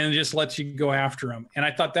 and just let you go after them. And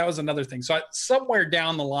I thought that was another thing. So somewhere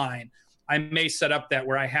down the line, I may set up that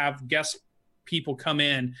where I have guest people come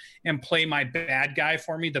in and play my bad guy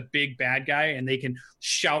for me, the big bad guy, and they can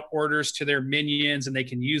shout orders to their minions and they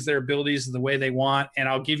can use their abilities the way they want. And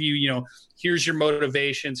I'll give you, you know, here's your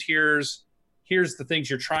motivations. Here's the things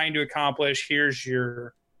you're trying to accomplish. Here's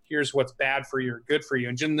what's bad for you or good for you.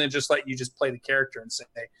 And then just let you just play the character and say,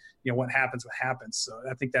 you know, what happens. So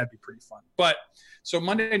I think that'd be pretty fun. But so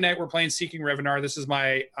Monday night, we're playing Seeking Revenar. This is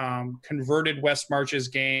my converted West Marches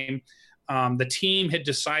game. The team had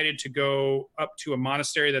decided to go up to a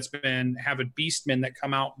monastery that's been having beastmen that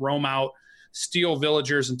come out, roam out, steal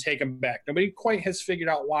villagers and take them back. Nobody quite has figured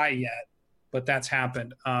out why yet, but that's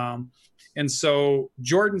happened. And so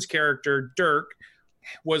Jordan's character, Dirk,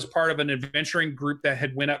 was part of an adventuring group that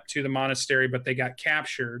had went up to the monastery, but they got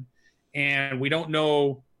captured. And we don't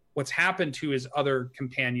know what's happened to his other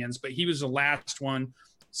companions, but he was the last one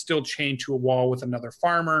still chained to a wall with another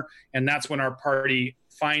farmer. And that's when our party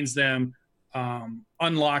finds them,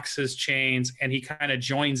 unlocks his chains, and he kind of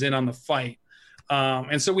joins in on the fight.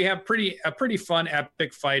 And so we have a pretty fun,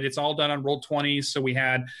 epic fight. It's all done on Roll20. So we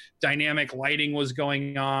had dynamic lighting was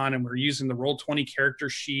going on, and we're using the Roll20 character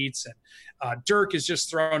sheets. And Dirk is just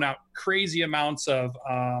throwing out crazy amounts of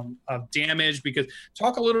damage. Because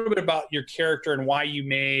talk a little bit about your character and why you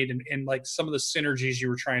made and like some of the synergies you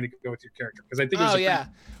were trying to go with your character. Because I think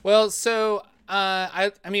well, so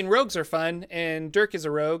I mean, rogues are fun, and Dirk is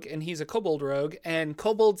a rogue, and he's a kobold rogue, and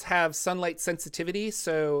kobolds have sunlight sensitivity,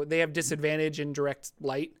 so they have disadvantage in direct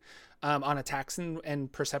light on attacks and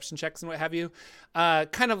perception checks and what have you,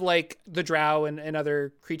 kind of like the drow and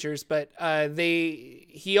other creatures. But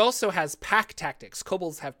he also has pack tactics.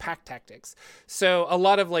 Kobolds have pack tactics, so a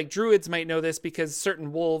lot of like druids might know this because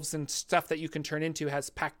certain wolves and stuff that you can turn into has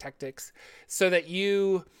pack tactics, so that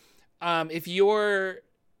you, if you're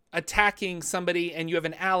attacking somebody and you have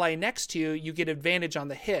an ally next to you, you get advantage on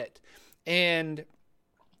the hit. And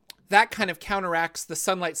that kind of counteracts the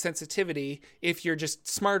sunlight sensitivity if you're just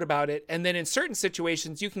smart about it. And then in certain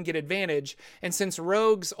situations, you can get advantage. And since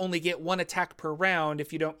rogues only get one attack per round,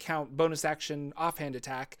 if you don't count bonus action offhand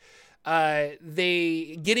attack,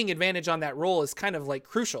 they getting advantage on that roll is kind of like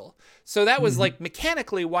crucial. So that was like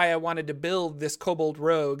mechanically why I wanted to build this kobold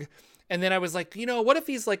rogue. And then I was like, what if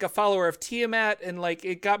he's like a follower of Tiamat? And like,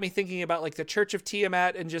 it got me thinking about like the Church of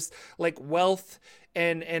Tiamat and just like wealth.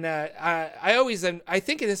 And I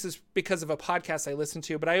think this is because of a podcast I listened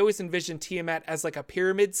to, but I always envision Tiamat as like a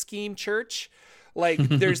pyramid scheme church. Like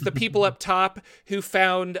there's the people up top who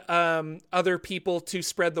found other people to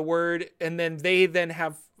spread the word, and then they then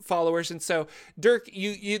have followers. And so Dirk,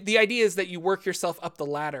 you the idea is that you work yourself up the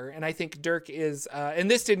ladder, and I think Dirk is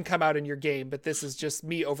and this didn't come out in your game, but this is just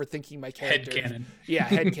me overthinking my character. Headcanon. Yeah,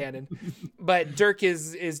 headcanon. But Dirk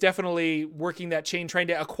is definitely working that chain, trying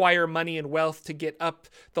to acquire money and wealth to get up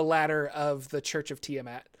the ladder of the Church of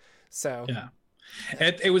Tiamat. So yeah.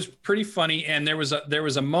 It was pretty funny, and there was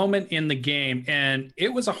a moment in the game, and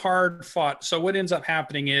it was a hard fought. So what ends up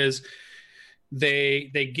happening is they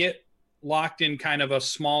get locked in kind of a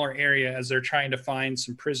smaller area as they're trying to find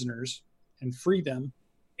some prisoners and free them,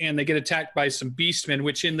 and they get attacked by some beastmen,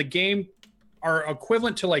 which in the game are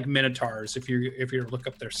equivalent to like minotaurs if you look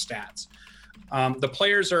up their stats. The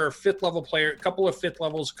players are 5th level player, a couple of 5th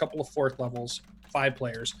levels, a couple of 4th levels, 5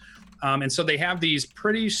 players. And so they have these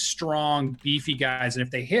pretty strong, beefy guys, and if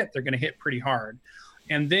they hit, they're going to hit pretty hard.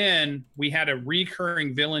 And then we had a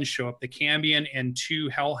recurring villain show up. The Cambion and 2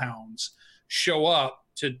 Hellhounds show up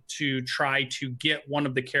to try to get one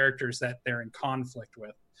of the characters that they're in conflict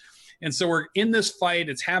with. And so we're in this fight.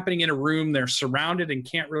 It's happening in a room. They're surrounded and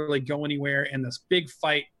can't really go anywhere in this big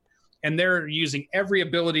fight. And they're using every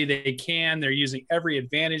ability they can. They're using every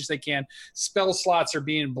advantage they can. Spell slots are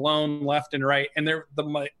being blown left and right. And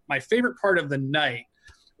my favorite part of the night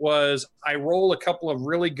was I roll a couple of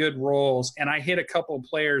really good rolls, and I hit a couple of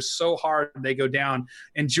players so hard they go down.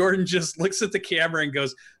 And Jordan just looks at the camera and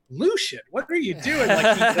goes, "Lucian, what are you doing?"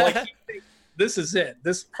 He thinks, this is it.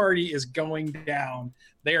 This party is going down.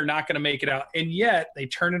 They are not going to make it out. And yet they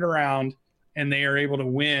turn it around and they are able to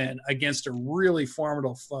win against a really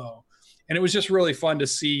formidable foe. And it was just really fun to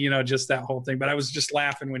see, just that whole thing. But I was just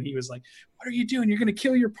laughing when he was like, "What are you doing? You're going to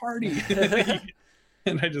kill your party."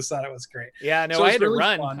 And I just thought it was great. Yeah, no, so I had really to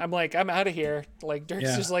run. fun. I'm like, I'm out of here. Like,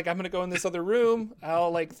 Dirk's just like, I'm going to go in this other room. I'll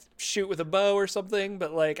like shoot with a bow or something.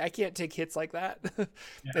 But like, I can't take hits like that.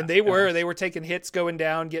 And they were taking hits going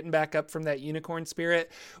down, getting back up from that unicorn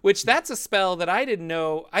spirit, which that's a spell that I didn't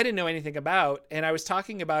know anything about. And I was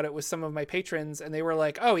talking about it with some of my patrons, and they were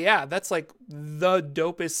like, "Oh yeah, that's like the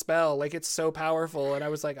dopest spell. Like, it's so powerful." And I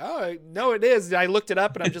was like, "Oh no, it is." And I looked it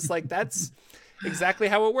up, and I'm just like, that's exactly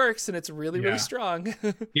how it works, and it's really strong.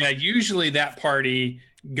 Yeah, usually that party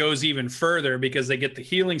goes even further because they get the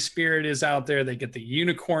healing spirit is out there, they get the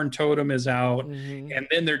unicorn totem is out, and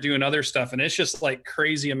then they're doing other stuff, and it's just like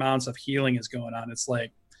crazy amounts of healing is going on.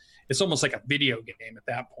 It's almost like a video game at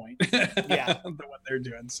that point. Yeah. What they're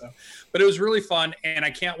doing. So, but it was really fun, and I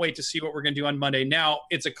can't wait to see what we're going to do on Monday. Now,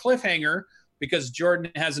 it's a cliffhanger because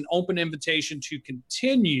Jordan has an open invitation to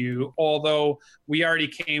continue, although we already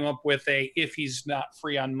came up with if he's not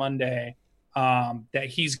free on Monday, that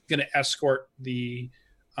he's going to escort the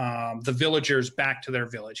villagers back to their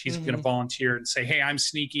village. He's going to volunteer and say, "Hey, I'm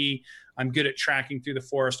sneaky. I'm good at tracking through the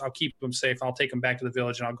forest. I'll keep them safe. I'll take them back to the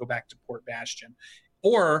village, and I'll go back to Port Bastion."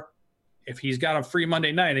 Or if he's got a free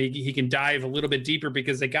Monday night, he can dive a little bit deeper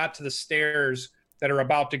because they got to the stairs that are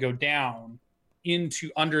about to go down into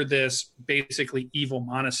under this basically evil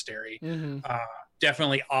monastery.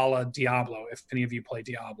 Definitely a la Diablo, if any of you play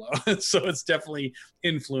Diablo. So it's definitely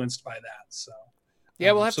influenced by that. So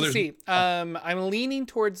yeah, we'll have to see. I'm leaning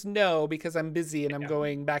towards no because I'm busy and I'm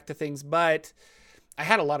going back to things, but I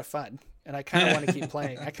had a lot of fun and I kind of want to keep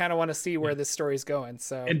playing. I kind of want to see where this story's going.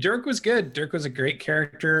 So, and Dirk was good. Dirk was a great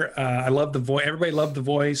character. I love the voice. Everybody loved the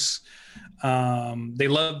voice. They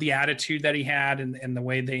loved the attitude that he had and the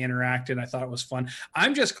way they interacted. I thought it was fun.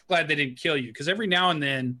 I'm just glad they didn't kill you, because every now and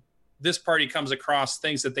then this party comes across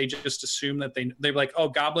things that they just assume that they're like, "Oh,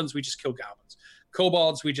 goblins, we just kill goblins.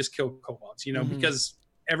 Kobolds, we just kill kobolds," because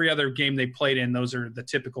every other game they played in, those are the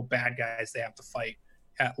typical bad guys they have to fight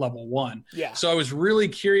at level 1. Yeah. So I was really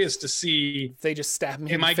curious to see, they just stab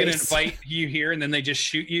me. Am I going to invite you here and then they just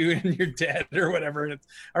shoot you and you're dead or whatever? And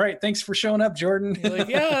all right, thanks for showing up, Jordan. You're like,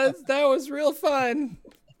 yeah, that was real fun.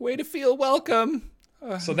 Way to feel welcome.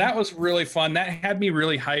 So that was really fun. That had me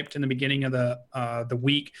really hyped in the beginning of the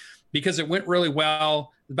week because it went really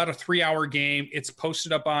well. About a 3-hour game. It's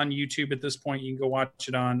posted up on YouTube at this point. You can go watch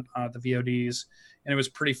it on the VODs. And it was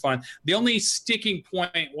pretty fun. The only sticking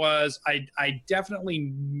point was I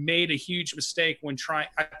definitely made a huge mistake when trying.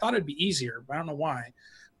 I thought it'd be easier, but I don't know why.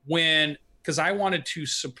 Because I wanted to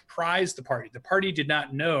surprise the party. The party did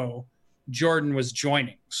not know Jordan was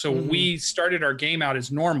joining. So we started our game out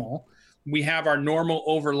as normal. we have our normal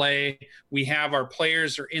overlay. We have our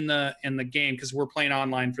players are in the game because we're playing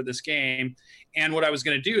online for this game. And what I was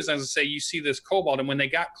going to do is I was going to say, you see this kobold, and when they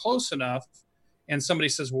got close enough, and somebody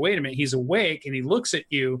says, well, wait a minute, he's awake, and he looks at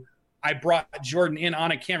you. I brought Jordan in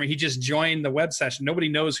on a camera. He just joined the web session. Nobody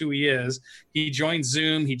knows who he is. He joins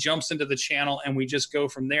Zoom. He jumps into the channel, and we just go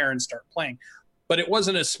from there and start playing. But it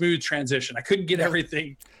wasn't a smooth transition. I couldn't get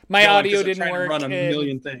everything. My audio didn't work. Run a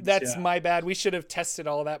million things. That's my bad. We should have tested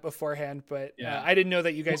all that beforehand, but I didn't know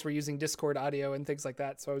that you guys were using Discord audio and things like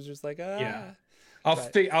that. So I was just like, yeah.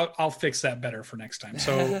 I'll fix that better for next time.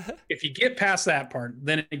 So if you get past that part,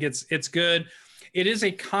 then it's good. It is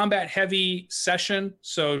a combat heavy session.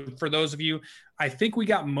 So for those of you, I think we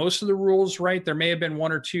got most of the rules right. There may have been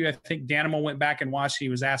one or two. I think Danimal went back and watched. He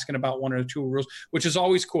was asking about one or two rules, which is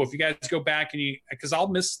always cool. If you guys go back and because I'll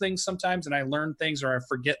miss things sometimes and I learn things or I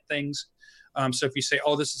forget things. So if you say,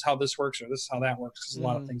 oh, this is how this works or this is how that works, because a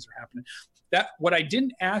lot of things are happening. What I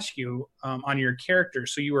didn't ask you on your character,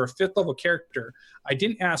 so you were a 5th level character. I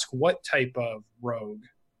didn't ask what type of rogue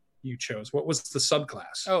you chose. What was the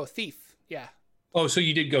subclass? Oh, thief. Yeah. Oh, so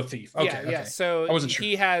you did go thief. Okay. Yeah. So I wasn't sure.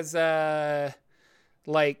 He has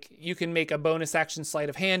like you can make a bonus action sleight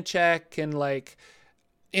of hand check and like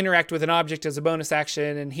interact with an object as a bonus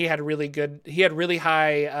action. And he had really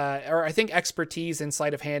high, or I think expertise in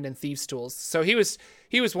sleight of hand and thieves tools. So he was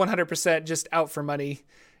 100% just out for money.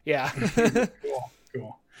 Yeah.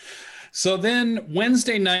 Cool. So then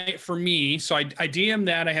Wednesday night for me, so I DM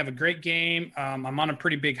that. I have a great game. I'm on a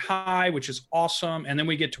pretty big high, which is awesome. And then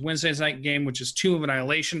we get to Wednesday's night game, which is Tomb of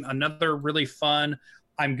Annihilation, another really fun.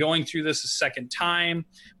 I'm going through this a second time.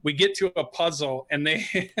 We get to a puzzle, and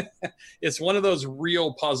it's one of those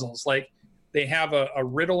real puzzles. Like they have a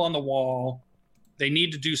riddle on the wall. They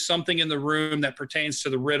need to do something in the room that pertains to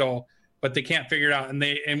the riddle, but they can't figure it out.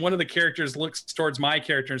 And one of the characters looks towards my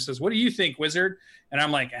character and says, "What do you think, wizard?" And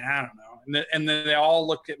I'm like, "I don't know." And then they all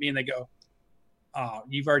look at me and they go, "Oh,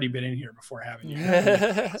 you've already been in here before, haven't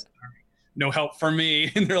you?" No help for me.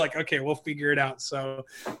 And they're like, "Okay, we'll figure it out." So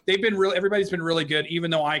everybody's been really good, even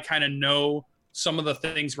though I kind of know some of the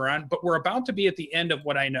things we're on, but we're about to be at the end of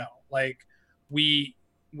what I know. Like we've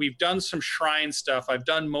done some shrine stuff. I've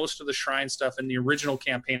done most of the shrine stuff in the original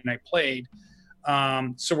campaign I played.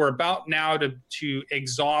 So we're about now to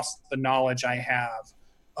exhaust the knowledge I have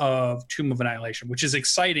of Tomb of Annihilation, which is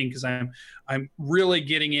exciting because I'm really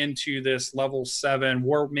getting into this level 7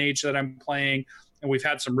 war mage that I'm playing, and we've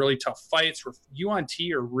had some really tough fights where UNT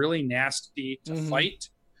are really nasty to fight.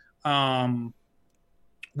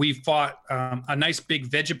 We fought a nice big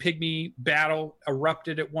Vegapygmy battle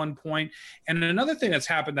erupted at one point. And another thing that's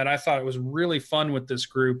happened that I thought was really fun with this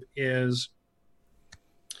group is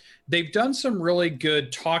they've done some really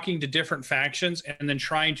good talking to different factions and then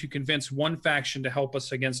trying to convince one faction to help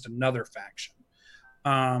us against another faction.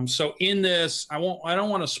 So in this, I don't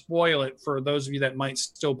want to spoil it for those of you that might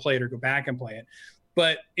still play it or go back and play it,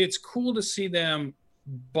 but it's cool to see them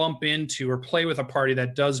bump into or play with a party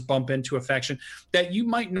that does bump into a faction that you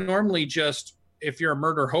might normally just, if you're a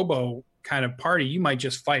murder hobo kind of party, you might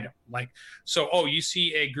just fight them. Like, so, oh, you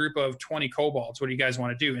see a group of 20 kobolds. What do you guys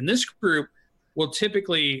want to do? And this group will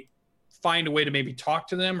typically find a way to maybe talk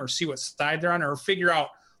to them or see what side they're on or figure out,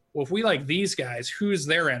 well, if we like these guys, who's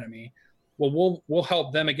their enemy? Well, we'll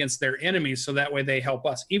help them against their enemies so that way they help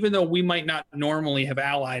us, even though we might not normally have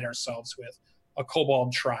allied ourselves with a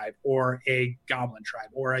kobold tribe or a goblin tribe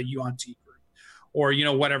or a UNT group or,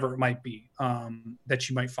 whatever it might be that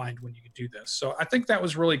you might find when you do this. So I think that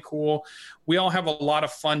was really cool. We all have a lot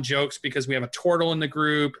of fun jokes because we have a turtle in the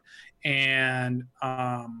group, and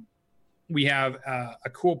we have a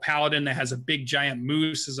cool paladin that has a big giant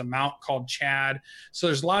moose as a mount called Chad. So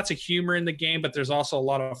there's lots of humor in the game, but there's also a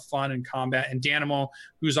lot of fun in combat. And Danimal,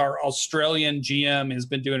 who's our Australian GM, has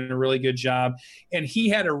been doing a really good job. And he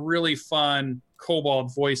had a really fun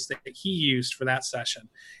kobold voice that he used for that session.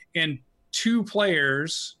 And 2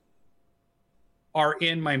 players are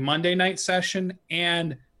in my Monday night session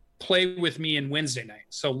and play with me in Wednesday night.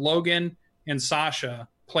 So Logan and Sasha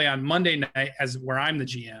play on Monday night where I'm the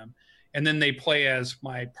GM. And then they play as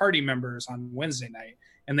my party members on Wednesday night.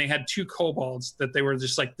 And they had 2 kobolds that they were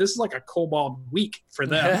just like, this is like a kobold week for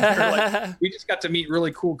them. Like, we just got to meet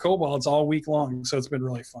really cool kobolds all week long. So it's been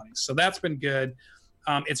really funny. So that's been good.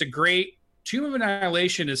 It's a great Tomb of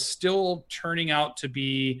Annihilation is still turning out to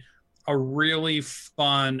be a really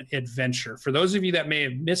fun adventure. For those of you that may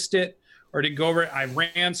have missed it or didn't go over it, I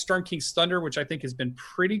ran Storm King's Thunder, which I think has been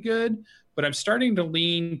pretty good. But I'm starting to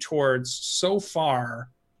lean towards, so far,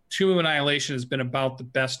 Tomb of Annihilation has been about the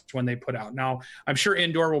best one they put out. Now, I'm sure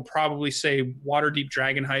Indoor will probably say Waterdeep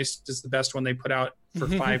Dragon Heist is the best one they put out for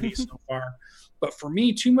 5e so far. But for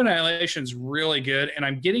me, Tomb Annihilation is really good, and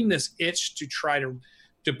I'm getting this itch to try to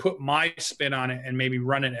put my spin on it and maybe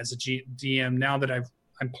run it as a DM now that I'm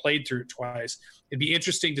played through it twice. It'd be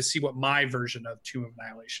interesting to see what my version of Tomb of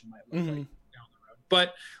Annihilation might look like down the road.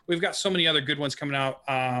 But we've got so many other good ones coming out.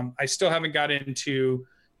 I still haven't got into,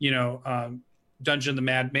 Dungeon of the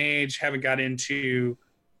Mad Mage, haven't got into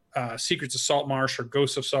Secrets of Saltmarsh or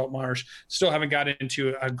Ghosts of Saltmarsh. Still haven't got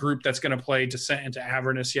into a group that's going to play Descent into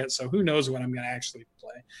Avernus yet, so who knows when I'm going to actually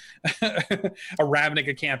play a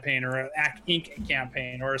Ravnica campaign or an Act Inc.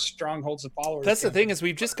 campaign or a Strongholds and Followers. That's campaign. The thing is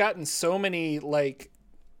we've just gotten so many modules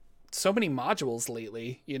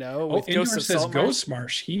lately, with Ghost of says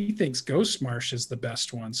Ghostmarsh. He thinks Ghostmarsh is the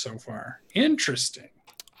best one so far. Interesting.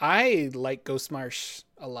 I like Ghostmarsh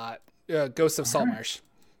a lot. Ghosts of Saltmarsh.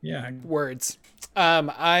 Yeah. Words.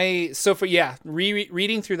 Reading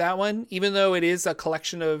through that one, even though it is a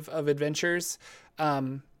collection of adventures,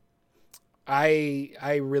 I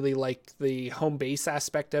really like the home base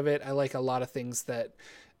aspect of it. I like a lot of things that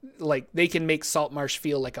they can make Saltmarsh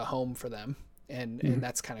feel like a home for them. And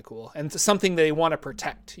that's kind of cool. And it's something they want to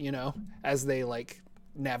protect, as they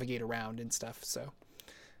navigate around and stuff. So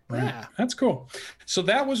right. Yeah, that's cool. So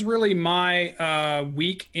that was really my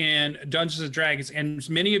week in Dungeons and Dragons. And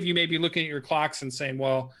many of you may be looking at your clocks and saying,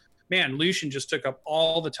 well, man, Lucian just took up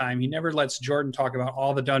all the time. He never lets Jordan talk about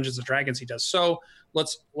all the Dungeons and Dragons he does. So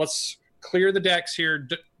let's clear the decks here.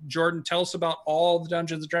 Jordan, tell us about all the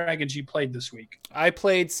Dungeons and Dragons you played this week. I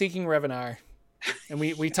played Seeking Revenar. And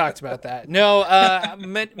we talked about that. No,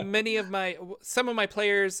 some of my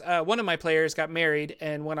players, one of my players got married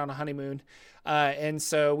and went on a honeymoon. And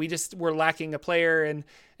so we just were lacking a player and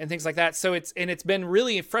things like that. So it's been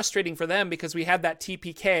really frustrating for them because we had that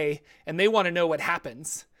TPK and they want to know what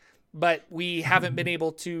happens, but we haven't been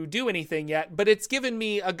able to do anything yet, but it's given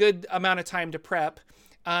me a good amount of time to prep.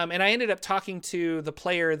 And I ended up talking to the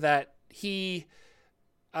player that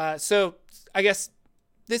so I guess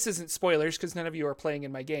this isn't spoilers because none of you are playing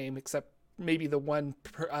in my game except maybe the one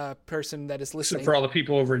person that is listening. Except for all the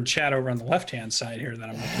people over in chat over on the left-hand side here that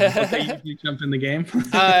I'm looking at. Okay, you jumped in the game?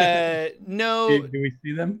 No. Do we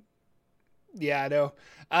see them? Yeah, I know.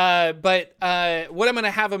 But what I'm going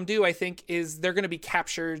to have them do, I think, is they're going to be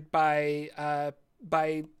captured by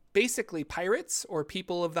basically pirates or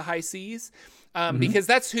people of the high seas. Because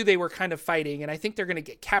that's who they were kind of fighting. And I think they're going to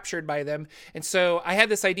get captured by them. And so I had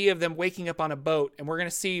this idea of them waking up on a boat and we're going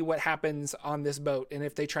to see what happens on this boat. And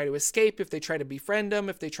if they try to escape, if they try to befriend them,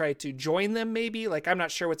 if they try to join them, maybe I'm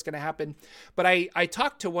not sure what's going to happen. But I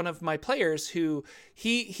talked to one of my players who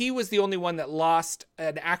he was the only one that lost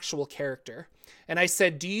an actual character. And I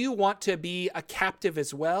said, do you want to be a captive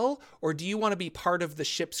as well? Or do you want to be part of the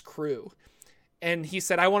ship's crew? And he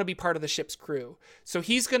said, I want to be part of the ship's crew. So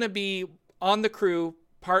he's going to be on the crew,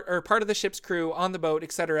 part of the ship's crew on the boat,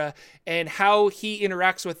 etc. And how he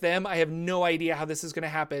interacts with them, I have no idea how this is going to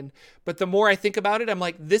happen. But the more I think about it, I'm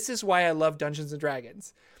like, this is why I love Dungeons and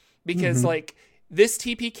Dragons, because this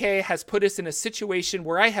TPK has put us in a situation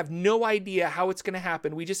where I have no idea how it's going to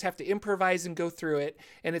happen. We just have to improvise and go through it,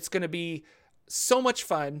 and it's going to be so much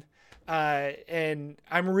fun. And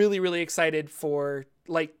I'm really, really excited for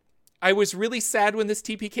I was really sad when this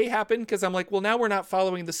TPK happened because I'm like, well, now we're not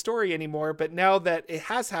following the story anymore. But now that it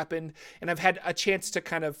has happened and I've had a chance to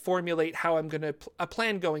kind of formulate how I'm going to a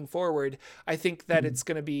plan going forward, I think that it's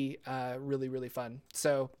going to be really, really fun.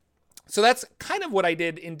 So that's kind of what I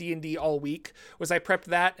did in D&D all week was I prepped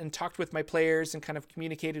that and talked with my players and kind of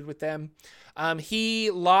communicated with them. He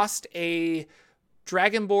lost a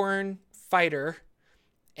Dragonborn fighter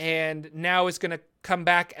and now is going to come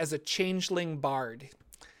back as a changeling bard.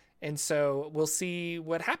 And so we'll see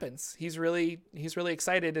what happens. He's really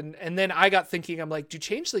excited. And then I got thinking, I'm like, do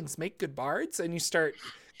changelings make good bards? And you start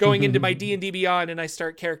going into my D&D Beyond and I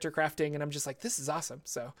start character crafting and I'm just like, this is awesome.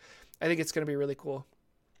 So I think it's going to be really cool.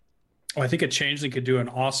 Oh, I think a changeling could do an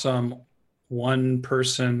awesome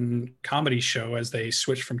one-person comedy show as they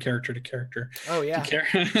switch from character to character. Oh, yeah.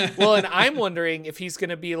 Well, and I'm wondering if he's going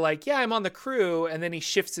to be like, yeah, I'm on the crew, and then he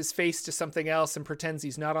shifts his face to something else and pretends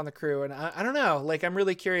he's not on the crew. And I don't know. I'm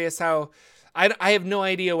really curious how... I have no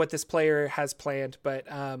idea what this player has planned, but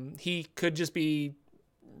he could just be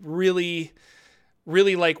really...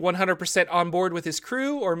 really 100% on board with his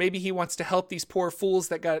crew, or maybe he wants to help these poor fools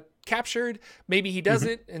that got captured. Maybe he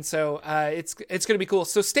doesn't. And so it's going to be cool.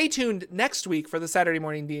 So stay tuned next week for the Saturday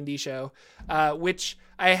morning D&D show, which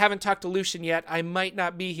I haven't talked to Lucian yet. I might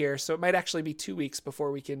not be here. So it might actually be 2 weeks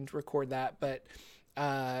before we can record that. But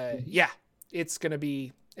yeah, it's going to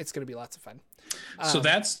be lots of fun. So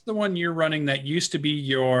that's the one you're running that used to be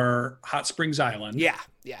your Hot Springs Island. Yeah.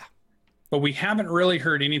 Yeah. but we haven't really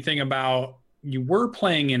heard anything about you were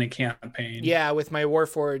playing in a campaign. Yeah, with my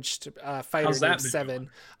Warforged fighter How's that named been Seven.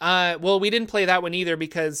 Well, we didn't play that one either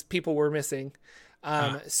because people were missing.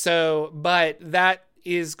 But that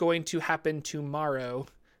is going to happen tomorrow.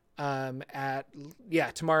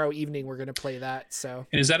 Tomorrow evening we're going to play that. So,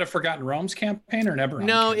 and is that a Forgotten Realms campaign or an Eberron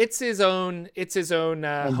no, campaign? it's his own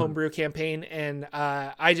homebrew campaign. And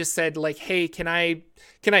I just said like, hey, can I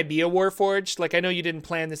be a Warforged? Like, I know you didn't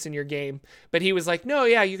plan this in your game, but he was like, no,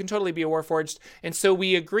 yeah, you can totally be a Warforged. And so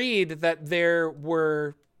we agreed that there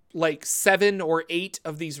were like 7 or 8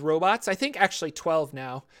 of these robots. I think actually 12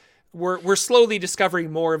 now. We're slowly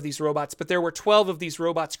discovering more of these robots, but there were 12 of these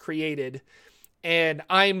robots created. And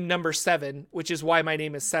I'm number 7, which is why my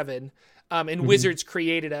name is Seven. And Wizards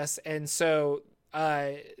created us. And so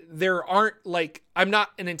there aren't like, I'm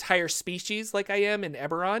not an entire species like I am in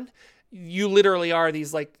Eberron. You literally are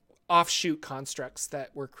these like offshoot constructs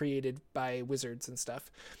that were created by Wizards and stuff,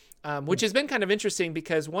 which has been kind of interesting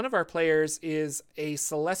because one of our players is a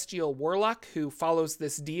celestial warlock who follows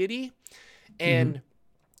this deity and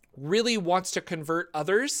really wants to convert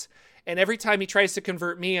others. And every time he tries to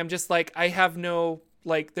convert me, I'm just like, I have no,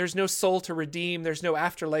 like, there's no soul to redeem. There's no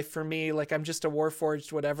afterlife for me. Like, I'm just a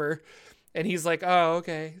Warforged, whatever. And he's like, oh,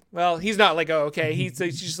 okay. Well, he's not like, oh, okay. He's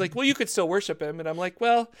just like, well, you could still worship him. And I'm like,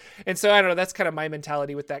 well, and so I don't know. That's kind of my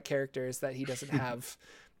mentality with that character is that he doesn't have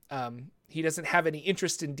any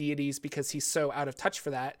interest in deities because he's so out of touch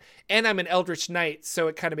for that. And I'm an Eldritch Knight, so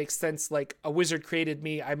it kind of makes sense. Like a wizard created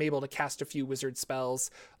me, I'm able to cast a few wizard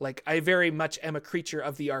spells. Like I very much am a creature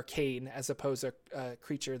of the arcane as opposed to a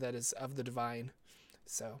creature that is of the divine.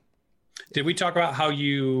 So, did we talk about how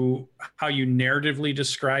you narratively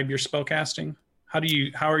describe your spellcasting? How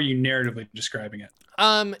are you narratively describing it?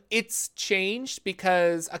 It's changed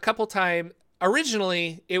because a couple times.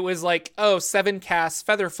 Originally, it was like, 7 casts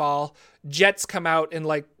Featherfall, jets come out and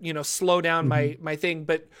like, slow down my thing.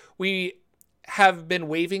 But we have been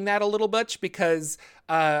waiving that a little bit because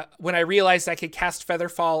when I realized I could cast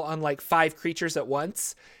Featherfall on like 5 creatures at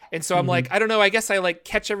once. And so I'm like, I don't know, I guess I like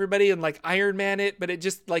catch everybody and like Iron Man it, but it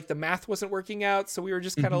just like the math wasn't working out. So we were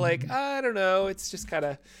just kind of like, I don't know. It's just kind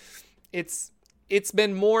of, it's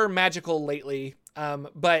been more magical lately.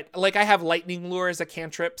 But like I have lightning lure as a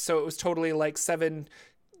cantrip, so it was totally like 7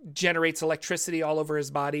 generates electricity all over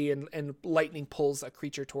his body and lightning pulls a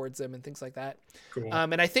creature towards him and things like that. Cool.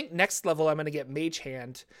 And I think next level I'm going to get Mage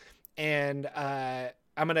Hand and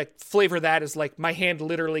I'm going to flavor that as like my hand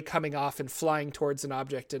literally coming off and flying towards an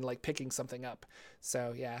object and like picking something up.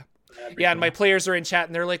 So yeah. Yeah, cool. And my players are in chat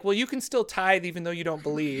and they're like, well, you can still tithe even though you don't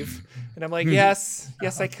believe. And I'm like, yes,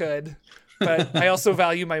 I could. But I also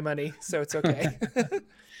value my money, so it's okay.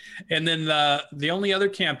 And then the only other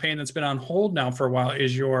campaign that's been on hold now for a while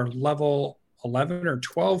is your level 11 or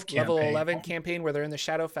 12 campaign. Level 11 campaign where they're in the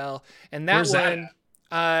Shadowfell. And that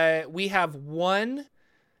one, we have 1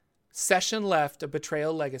 session left of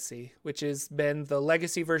Betrayal Legacy, which has been the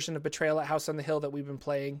legacy version of Betrayal at House on the Hill that we've been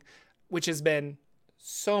playing, which has been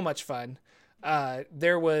so much fun.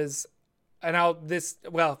 There was... I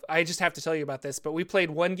just have to tell you about this, but we played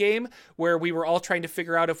one game where we were all trying to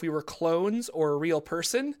figure out if we were clones or a real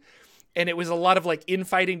person. And it was a lot of like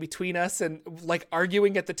infighting between us and like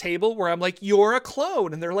arguing at the table where I'm like, you're a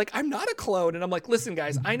clone. And they're like, I'm not a clone. And I'm like, listen,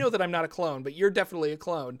 guys, I know that I'm not a clone, but you're definitely a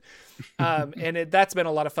clone. That's been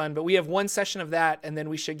a lot of fun, but we have 1 session of that. And then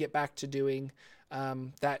we should get back to doing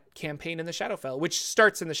that campaign in the Shadowfell, which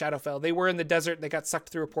starts in the Shadowfell. They were in the desert. They got sucked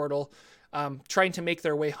through a portal, trying to make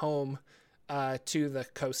their way home to the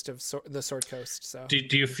coast of the Sword Coast. So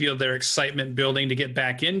do you feel their excitement building to get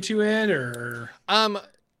back into it, or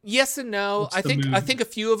yes and no? I think a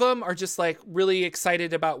few of them are just like really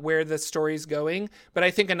excited about where the story's going, but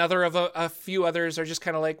I think a few others are just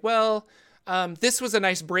kind of like, well, this was a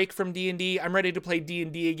nice break from D&D. I'm ready to play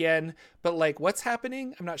D&D again, but like what's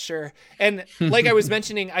happening? I'm not sure. And like I was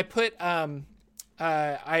mentioning, I put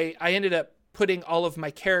I ended up putting all of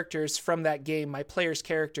my characters from that game, my players'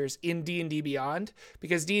 characters, in D&D Beyond,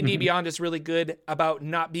 because D&D Beyond is really good about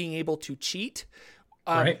not being able to cheat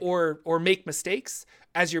right. or make mistakes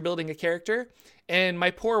as you're building a character. And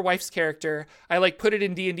my poor wife's character, I like put it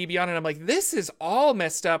in D&D Beyond and I'm like, this is all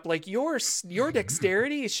messed up. Like your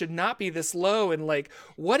dexterity should not be this low. And like,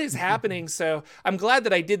 what is happening? So I'm glad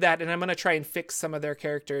that I did that. And I'm going to try and fix some of their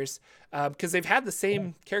characters because they've had the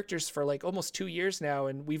same characters for like almost 2 years now.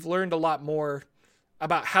 And we've learned a lot more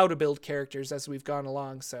about how to build characters as we've gone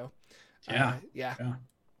along. So yeah.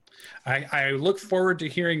 I look forward to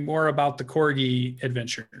hearing more about the Corgi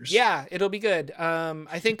adventures. Yeah, it'll be good.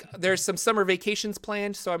 I think there's some summer vacations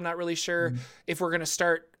planned, so I'm not really sure if we're going to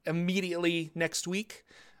start immediately next week.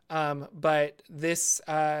 But this,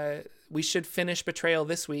 we should finish Betrayal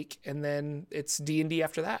this week, and then it's D&D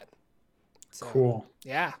after that. So, cool.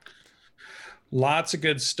 Yeah. Lots of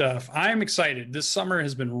good stuff. I'm excited. This summer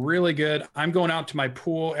has been really good. I'm going out to my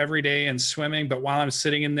pool every day and swimming, but while I'm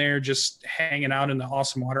sitting in there just hanging out in the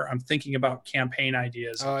awesome water, I'm thinking about campaign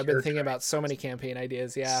ideas. Oh, I've been thinking about so many campaign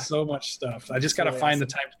ideas. Yeah. So much stuff. I just got to find the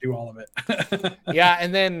time to do all of it. Yeah.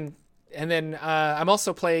 And then I'm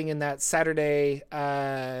also playing in that Saturday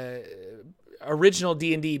original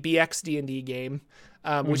D&D, BX D&D game.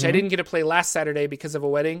 Which I didn't get to play last Saturday because of a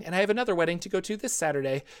wedding, and I have another wedding to go to this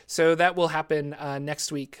Saturday. So that will happen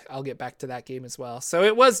next week. I'll get back to that game as well. So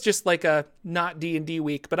it was just like a not D&D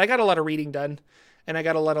week, but I got a lot of reading done, and I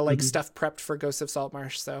got a lot of like stuff prepped for Ghosts of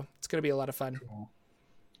Saltmarsh. So it's going to be a lot of fun. Cool.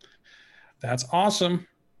 That's awesome.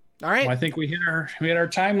 All right. Well, I think we hit our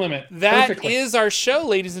time limit. That perfectly. is our show,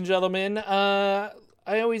 ladies and gentlemen.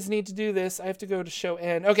 I always need to do this. I have to go to show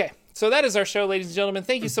end. Okay, so that is our show, ladies and gentlemen.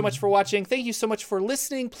 Thank you so much for watching. Thank you so much for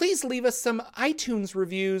listening. Please leave us some iTunes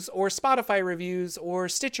reviews or Spotify reviews or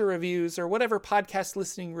Stitcher reviews or whatever podcast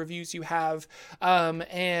listening reviews you have.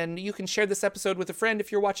 And you can share this episode with a friend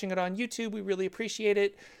if you're watching it on YouTube. We really appreciate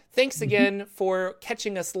it. Thanks again for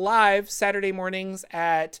catching us live Saturday mornings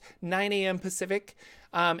at 9 a.m. Pacific.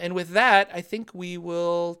 And with that, I think we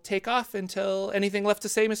will take off until anything left to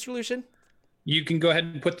say, Mr. Lucian? You can go ahead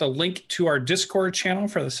and put the link to our Discord channel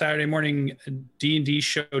for the Saturday morning D&D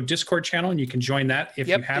show Discord channel, and you can join that if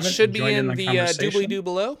you haven't. It should be in the doobly-doo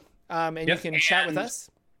below, and you can chat with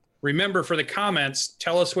us. Remember, for the comments,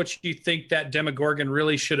 tell us what you think that Demogorgon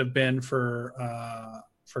really should have been for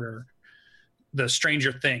the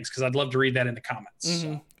Stranger Things, because I'd love to read that in the comments.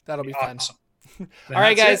 Mm-hmm. So, that'll be awesome. Fun. All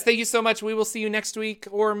right, guys, thank you so much. We will see you next week,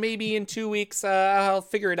 or maybe in 2 weeks. I'll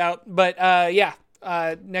figure it out. But yeah.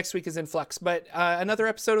 Next week is in flux, but another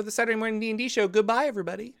episode of the Saturday Morning D&D show. Goodbye,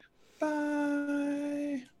 everybody. Bye.